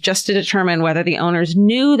jurors is just to determine whether the owners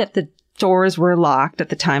knew that the doors were locked at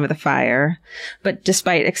the time of the fire. But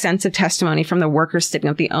despite extensive testimony from the workers stating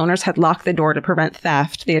that the owners had locked the door to prevent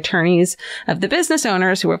theft, the attorneys of the business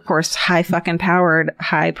owners, who were, of course, high fucking powered,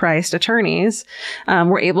 high priced attorneys,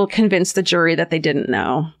 were able to convince the jury that they didn't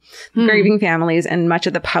know. Grieving families and much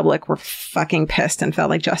of the public were fucking pissed and felt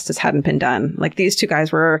like justice hadn't been done. Like, these two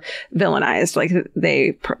guys were villainized. Like,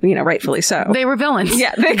 they, rightfully so. They were villains.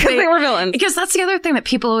 Yeah, because they were villains. Because that's the other thing that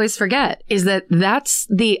people always forget, is that that's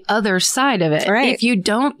the other side of it. Right. If you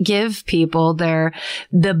don't give people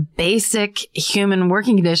the basic human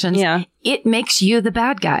working conditions, it makes you the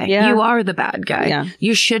bad guy. Yeah. You are the bad guy. Yeah.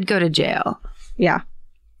 You should go to jail. Yeah.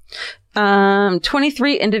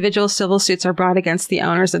 23 individual civil suits are brought against the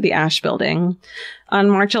owners of the Ash Building on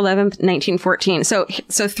March 11th, 1914. So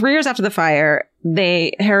 3 years after the fire,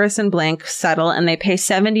 Harris and Blank settle and they pay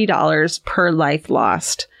 $70 per life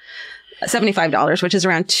lost. $75, which is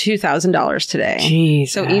around $2,000 today.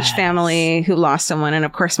 Jesus. So each family who lost someone, and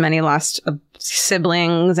of course many lost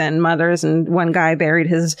siblings and mothers, and one guy buried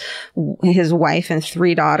his wife and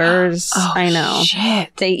 3 daughters. Oh, I know.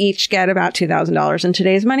 Shit. They each get about $2,000 in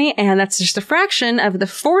today's money, and that's just a fraction of the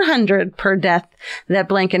 $400 per death that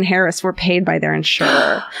Blank and Harris were paid by their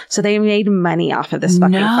insurer. So they made money off of this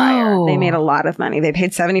fucking fire. They made a lot of money. They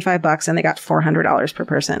paid $75 and they got $400 per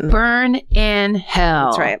person. Burn in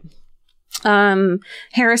hell. That's right.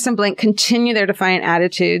 Harris and Blank continue their defiant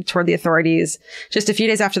attitude toward the authorities. Just a few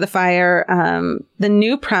days after the fire, the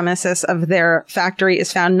new premises of their factory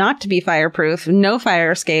is found not to be fireproof, no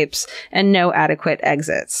fire escapes, and no adequate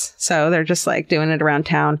exits. So they're just like doing it around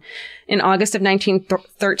town. In August of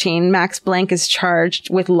 1913, Max Blank is charged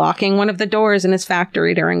with locking one of the doors in his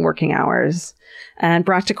factory during working hours. And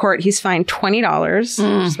brought to court, he's fined $20,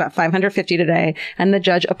 which is about $550 today. And the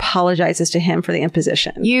judge apologizes to him for the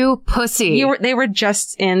imposition. You pussy. They were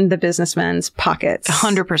just in the businessmen's pockets.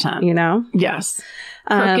 100%. You know? Yes.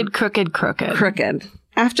 Crooked. Crooked.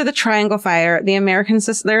 After the Triangle Fire, the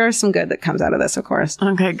Americans, there are some good that comes out of this, of course.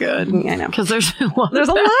 Okay, good. I know. Because there's a lot of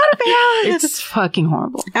bad. It's fucking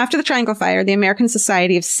horrible. After the Triangle Fire, the American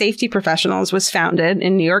Society of Safety Professionals was founded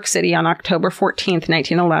in New York City on October 14th,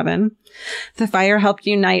 1911. The fire helped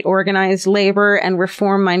unite organized labor and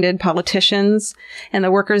reform-minded politicians, and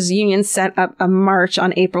the workers' union set up a march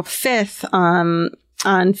on April 5th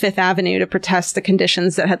on Fifth Avenue to protest the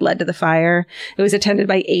conditions that had led to the fire. It was attended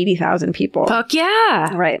by 80,000 people. Fuck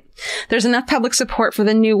yeah. Right. There's enough public support for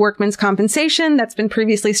the new workmen's compensation that's been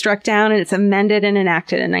previously struck down, and it's amended and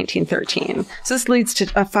enacted in 1913. So this leads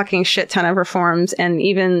to a fucking shit ton of reforms, and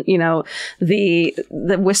even, you know, the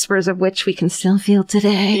whispers of which we can still feel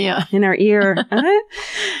today in our ear.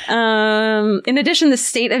 In addition, the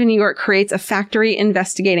state of New York creates a factory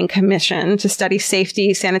investigating commission to study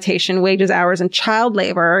safety, sanitation, wages, hours, and child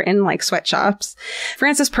labor in like sweatshops.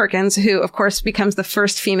 Frances Perkins, who of course becomes the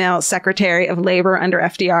first female secretary of labor under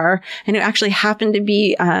FDR, and who actually happened to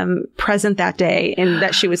be present that day, and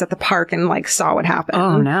that she was at the park and like saw what happened.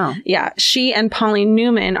 Oh no. Yeah. She and Pauline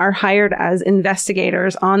Newman are hired as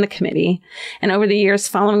investigators on the committee. And over the years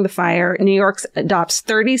following the fire, New York adopts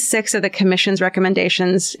 36 of the commission's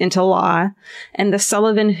recommendations into law. And the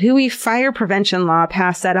Sullivan-Huey fire prevention law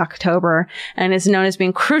passed that October and is known as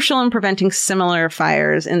being crucial in preventing similar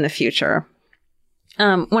fires in the future.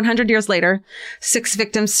 100 years later, 6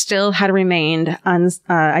 victims still had remained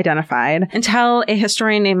unidentified until a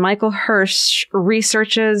historian named Michael Hirsch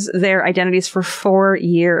researches their identities for 4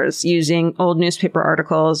 years using old newspaper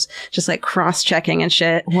articles, just like cross-checking and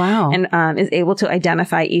shit. Wow. And is able to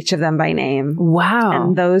identify each of them by name. Wow.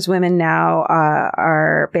 And those women now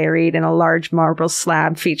are buried in a large marble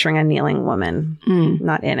slab featuring a kneeling woman.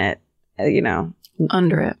 Not in it, you know.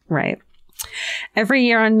 Under it. Right. Every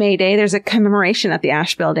year on May Day, there's a commemoration at the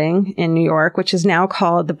Ash Building in New York, which is now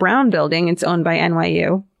called the Brown Building. It's owned by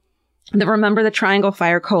NYU. The Remember the Triangle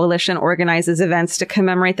Fire Coalition organizes events to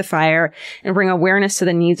commemorate the fire and bring awareness to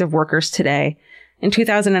the needs of workers today. In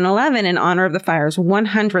 2011, in honor of the fire's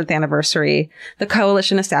 100th anniversary, the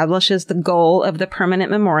coalition establishes the goal of the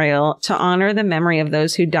permanent memorial to honor the memory of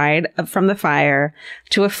those who died from the fire,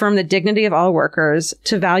 to affirm the dignity of all workers,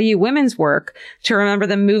 to value women's work, to remember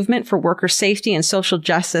the movement for worker safety and social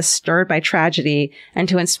justice stirred by tragedy, and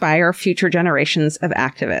to inspire future generations of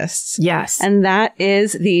activists. Yes. And that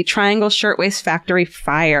is the Triangle Shirtwaist Factory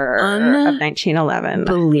fire of 1911.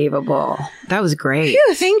 Unbelievable. That was great.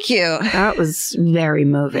 Phew, thank you. That was very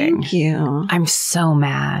moving. Thank you. I'm so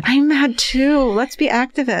mad. I'm mad too. Let's be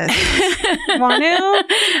activists. Want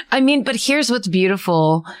to? I mean, but here's what's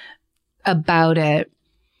beautiful about it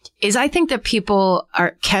is I think that people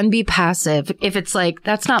can be passive if it's like,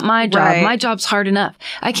 that's not my job. Right. My job's hard enough.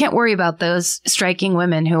 I can't worry about those striking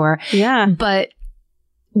women who are. Yeah. But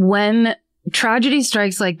when tragedy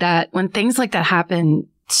strikes like that, when things like that happen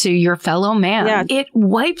to your fellow man, it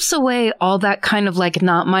wipes away all that kind of like,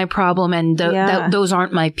 not my problem, and those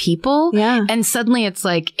aren't my people. Yeah. And suddenly it's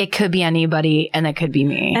like, it could be anybody and it could be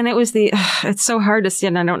me. And it was it's so hard to see,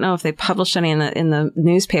 and I don't know if they published any in the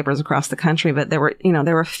newspapers across the country, but there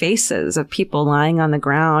were faces of people lying on the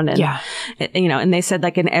ground, and and they said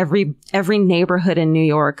like in every neighborhood in New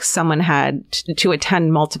York, someone had to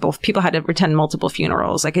attend multiple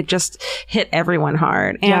funerals. Like it just hit everyone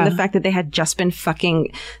hard. And the fact that they had just been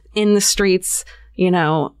fucking in the streets,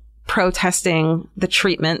 protesting the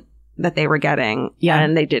treatment that they were getting. Yeah.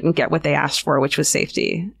 And they didn't get what they asked for, which was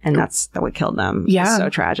safety. And that's what killed them. Yeah. It's so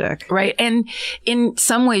tragic. Right. And in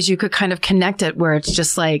some ways you could kind of connect it where it's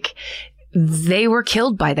just like, they were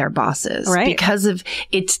killed by their bosses. Right. Because of,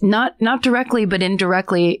 it's not directly, but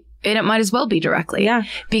indirectly, And it might as well be directly. Yeah.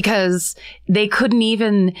 Because they couldn't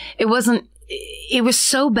even, it was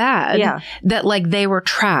so bad that like they were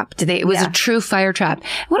trapped. It was a true fire trap.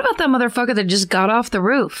 What about that motherfucker that just got off the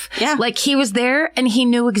roof? Yeah. Like he was there and he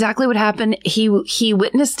knew exactly what happened. He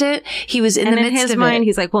witnessed it. He was in the midst of it. And in his mind,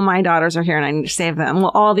 he's like, well, my daughters are here and I need to save them.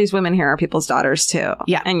 Well, all these women here are people's daughters too.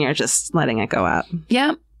 Yeah. And you're just letting it go up.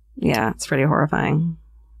 Yeah. Yeah. It's pretty horrifying.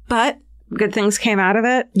 But good things came out of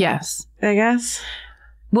it, Yes. I guess.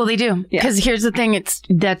 Well, they do. Yeah. Because here's the thing.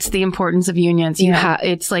 That's the importance of unions.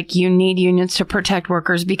 It's like you need unions to protect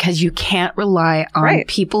workers because you can't rely on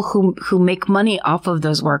people who make money off of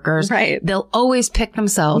those workers. Right. They'll always pick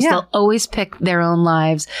themselves. Yeah. They'll always pick their own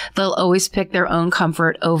lives. They'll always pick their own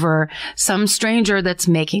comfort over some stranger that's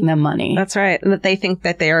making them money. That's right. And that they think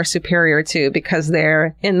that they are superior to because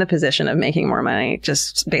they're in the position of making more money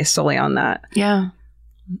just based solely on that. Yeah.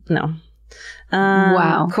 No.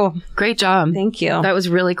 Wow. Cool. Great job. Thank you. That was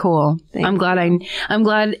really cool. I'm glad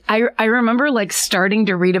I remember like starting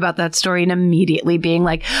to read about that story and immediately being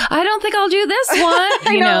like, I don't think I'll do this one.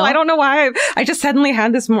 I know. I don't know why. I just suddenly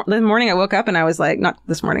had this the morning I woke up and I was like, not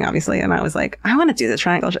this morning, obviously. And I was like, I want to do the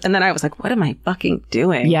triangle. And then I was like, what am I fucking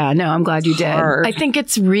doing? Yeah, no, I'm glad you did. Hard. I think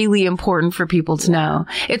it's really important for people to know.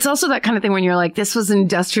 It's also that kind of thing when you're like, this was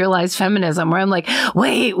industrialized feminism where I'm like,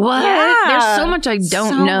 wait, what? Yeah. There's so much I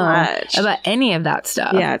don't know much about any of that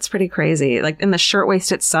stuff. Yeah, it's pretty crazy. Like, and the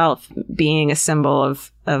shirtwaist itself being a symbol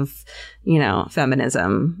of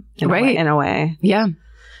feminism in a way. Yeah.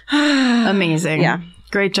 Amazing. Yeah.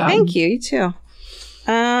 Great job. Thank you. You too.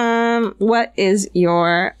 What is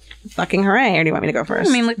your fucking hooray? Or do you want me to go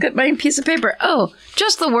first? I mean, look at my piece of paper. Oh,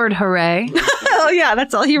 just the word hooray. Oh yeah,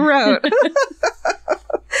 that's all he wrote.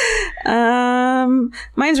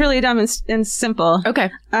 Mine's really dumb and simple.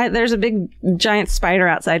 Okay. There's a big giant spider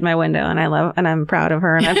outside my window and I'm proud of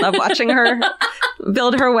her and I love watching her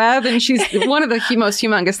build her web and she's one of the most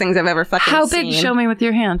humongous things I've ever fucking How seen. big? Show me with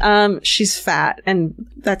your hand. She's fat and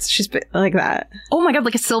she's like that. Oh my God,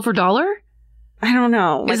 like a silver dollar? I don't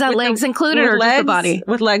know. Is that legs included or just the body?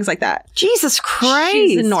 With legs like that. Jesus Christ.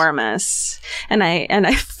 She's enormous. And I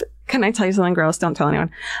can I tell you something, girls? Don't tell anyone.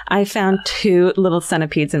 I found 2 little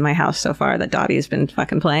centipedes in my house so far that Dottie's been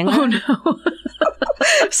fucking playing with. Oh no.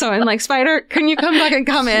 So I'm like, Spider, can you come back and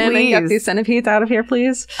come in and get these centipedes out of here,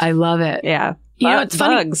 please? I love it. Yeah. You know, it's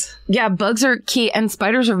funny. Bugs. Yeah, bugs are key, and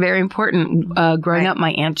spiders are very important. Growing up, my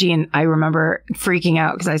Aunt Jean, I remember freaking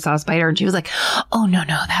out because I saw a spider, and she was like, "Oh no,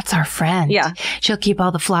 that's our friend. Yeah, she'll keep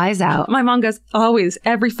all the flies out." My mom goes, always,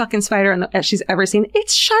 every fucking spider that she's ever seen,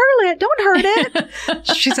 it's Charlotte. Don't hurt it.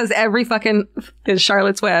 She says every fucking is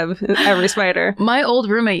Charlotte's Web. Every spider. My old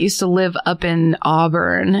roommate used to live up in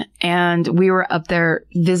Auburn, and we were up there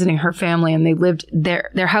visiting her family, and they lived there.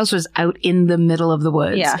 Their house was out in the middle of the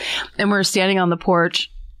woods. Yeah, and we were standing on the porch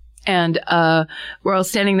and we're all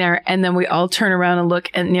standing there and then we all turn around and look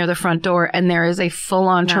near the front door and there is a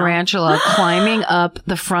full-on tarantula climbing up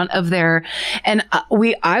the front of their and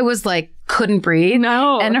I was like couldn't breathe.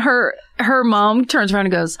 No. And her mom turns around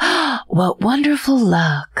and goes, "What wonderful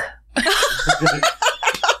luck."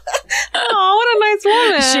 Oh, what a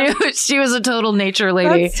nice woman. She was a total nature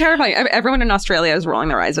lady. That's terrifying. Everyone in Australia is rolling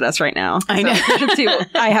their eyes at us right now. I know. See what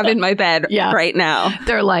I have in my bed right now.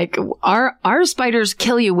 They're like, our spiders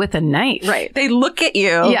kill you with a knife. Right. They look at you.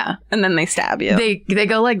 Yeah. And then they stab you. They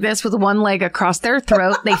go like this with one leg across their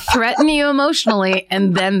throat. They threaten you emotionally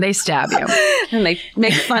and then they stab you. And they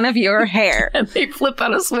make fun of your hair. And they flip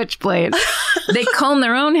out a switchblade. They comb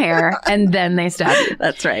their own hair and then they stab you.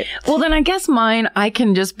 That's right. Well, then I guess mine, I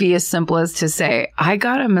can just be as simple as to say, I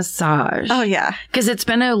got a massage. Oh, yeah. Because it's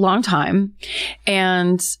been a long time.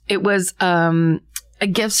 And it was a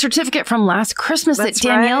gift certificate from last Christmas that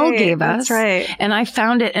Danielle gave us. That's right. And I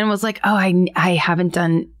found it and was like, oh, I haven't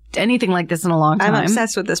done anything like this in a long time. I'm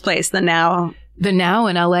obsessed with this place, the Now. The Now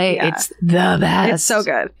in LA, it's the best. It's so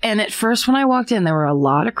good. And at first when I walked in, there were a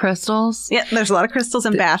lot of crystals. Yeah, there's a lot of crystals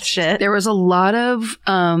and bath shit. There was a lot of,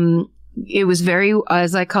 it was very,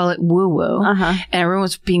 as I call it, woo-woo. Uh-huh. And everyone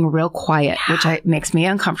was being real quiet, which makes me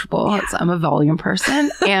uncomfortable. Yeah. I'm a volume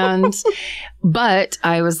person. And, but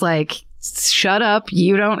I was like, shut up,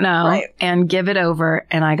 you don't know, and give it over.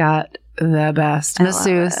 And I got the best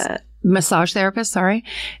massage therapist,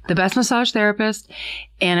 the best massage therapist.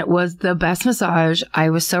 And it was the best massage.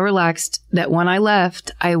 I was so relaxed that when I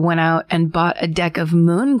left, I went out and bought a deck of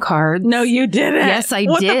moon cards. No, you didn't. Yes, I did.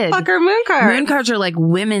 What the fuck are moon cards? Moon cards are like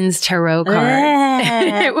women's tarot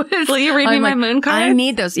cards. Will you read me my moon cards? I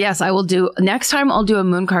need those. Yes, I will do. Next time I'll do a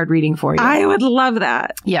moon card reading for you. I would love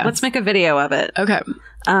that. Yeah. Let's make a video of it. Okay.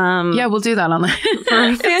 Yeah, we'll do that on for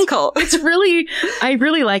a fan cult. It's really, I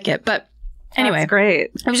really like it. But Anyway, That's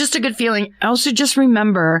great. it was just a good feeling. I also just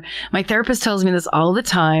remember my therapist tells me this all the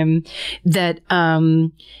time that,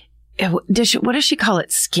 what does she call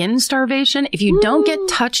it? Skin starvation. If you don't get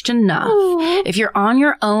touched enough, if you're on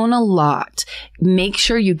your own a lot, make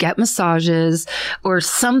sure you get massages or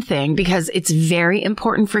something, because it's very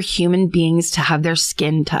important for human beings to have their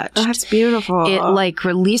skin touched. That's beautiful. It like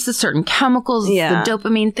releases certain chemicals. It's Yeah. the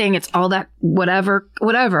dopamine thing. It's all that whatever.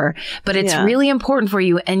 But it's Yeah. really important for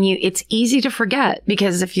you. And it's easy to forget,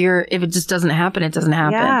 because if it just doesn't happen, it doesn't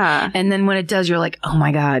happen. Yeah. And then when it does, you're like, oh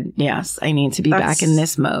my God, yes, I need to be back in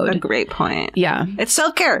this a mode. great point. Yeah. It's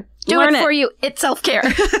self-care. Do Learn it for you. It's self-care.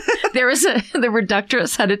 The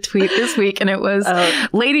Reductress had a tweet this week, and it was,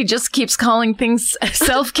 lady just keeps calling things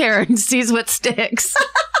self-care and sees what sticks.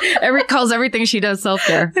 Calls everything she does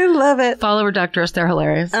self-care. I love it. Follow Reductress. They're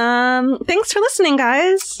hilarious. Thanks for listening,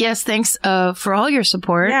 guys. Yes, thanks for all your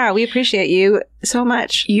support. Yeah, we appreciate you so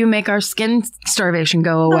much. You make our skin starvation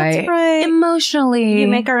go away. That's right. Emotionally. You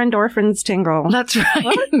make our endorphins tingle. That's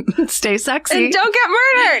right. Stay sexy. And don't get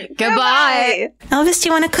murdered. Goodbye. Elvis, do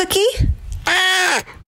you want a cookie?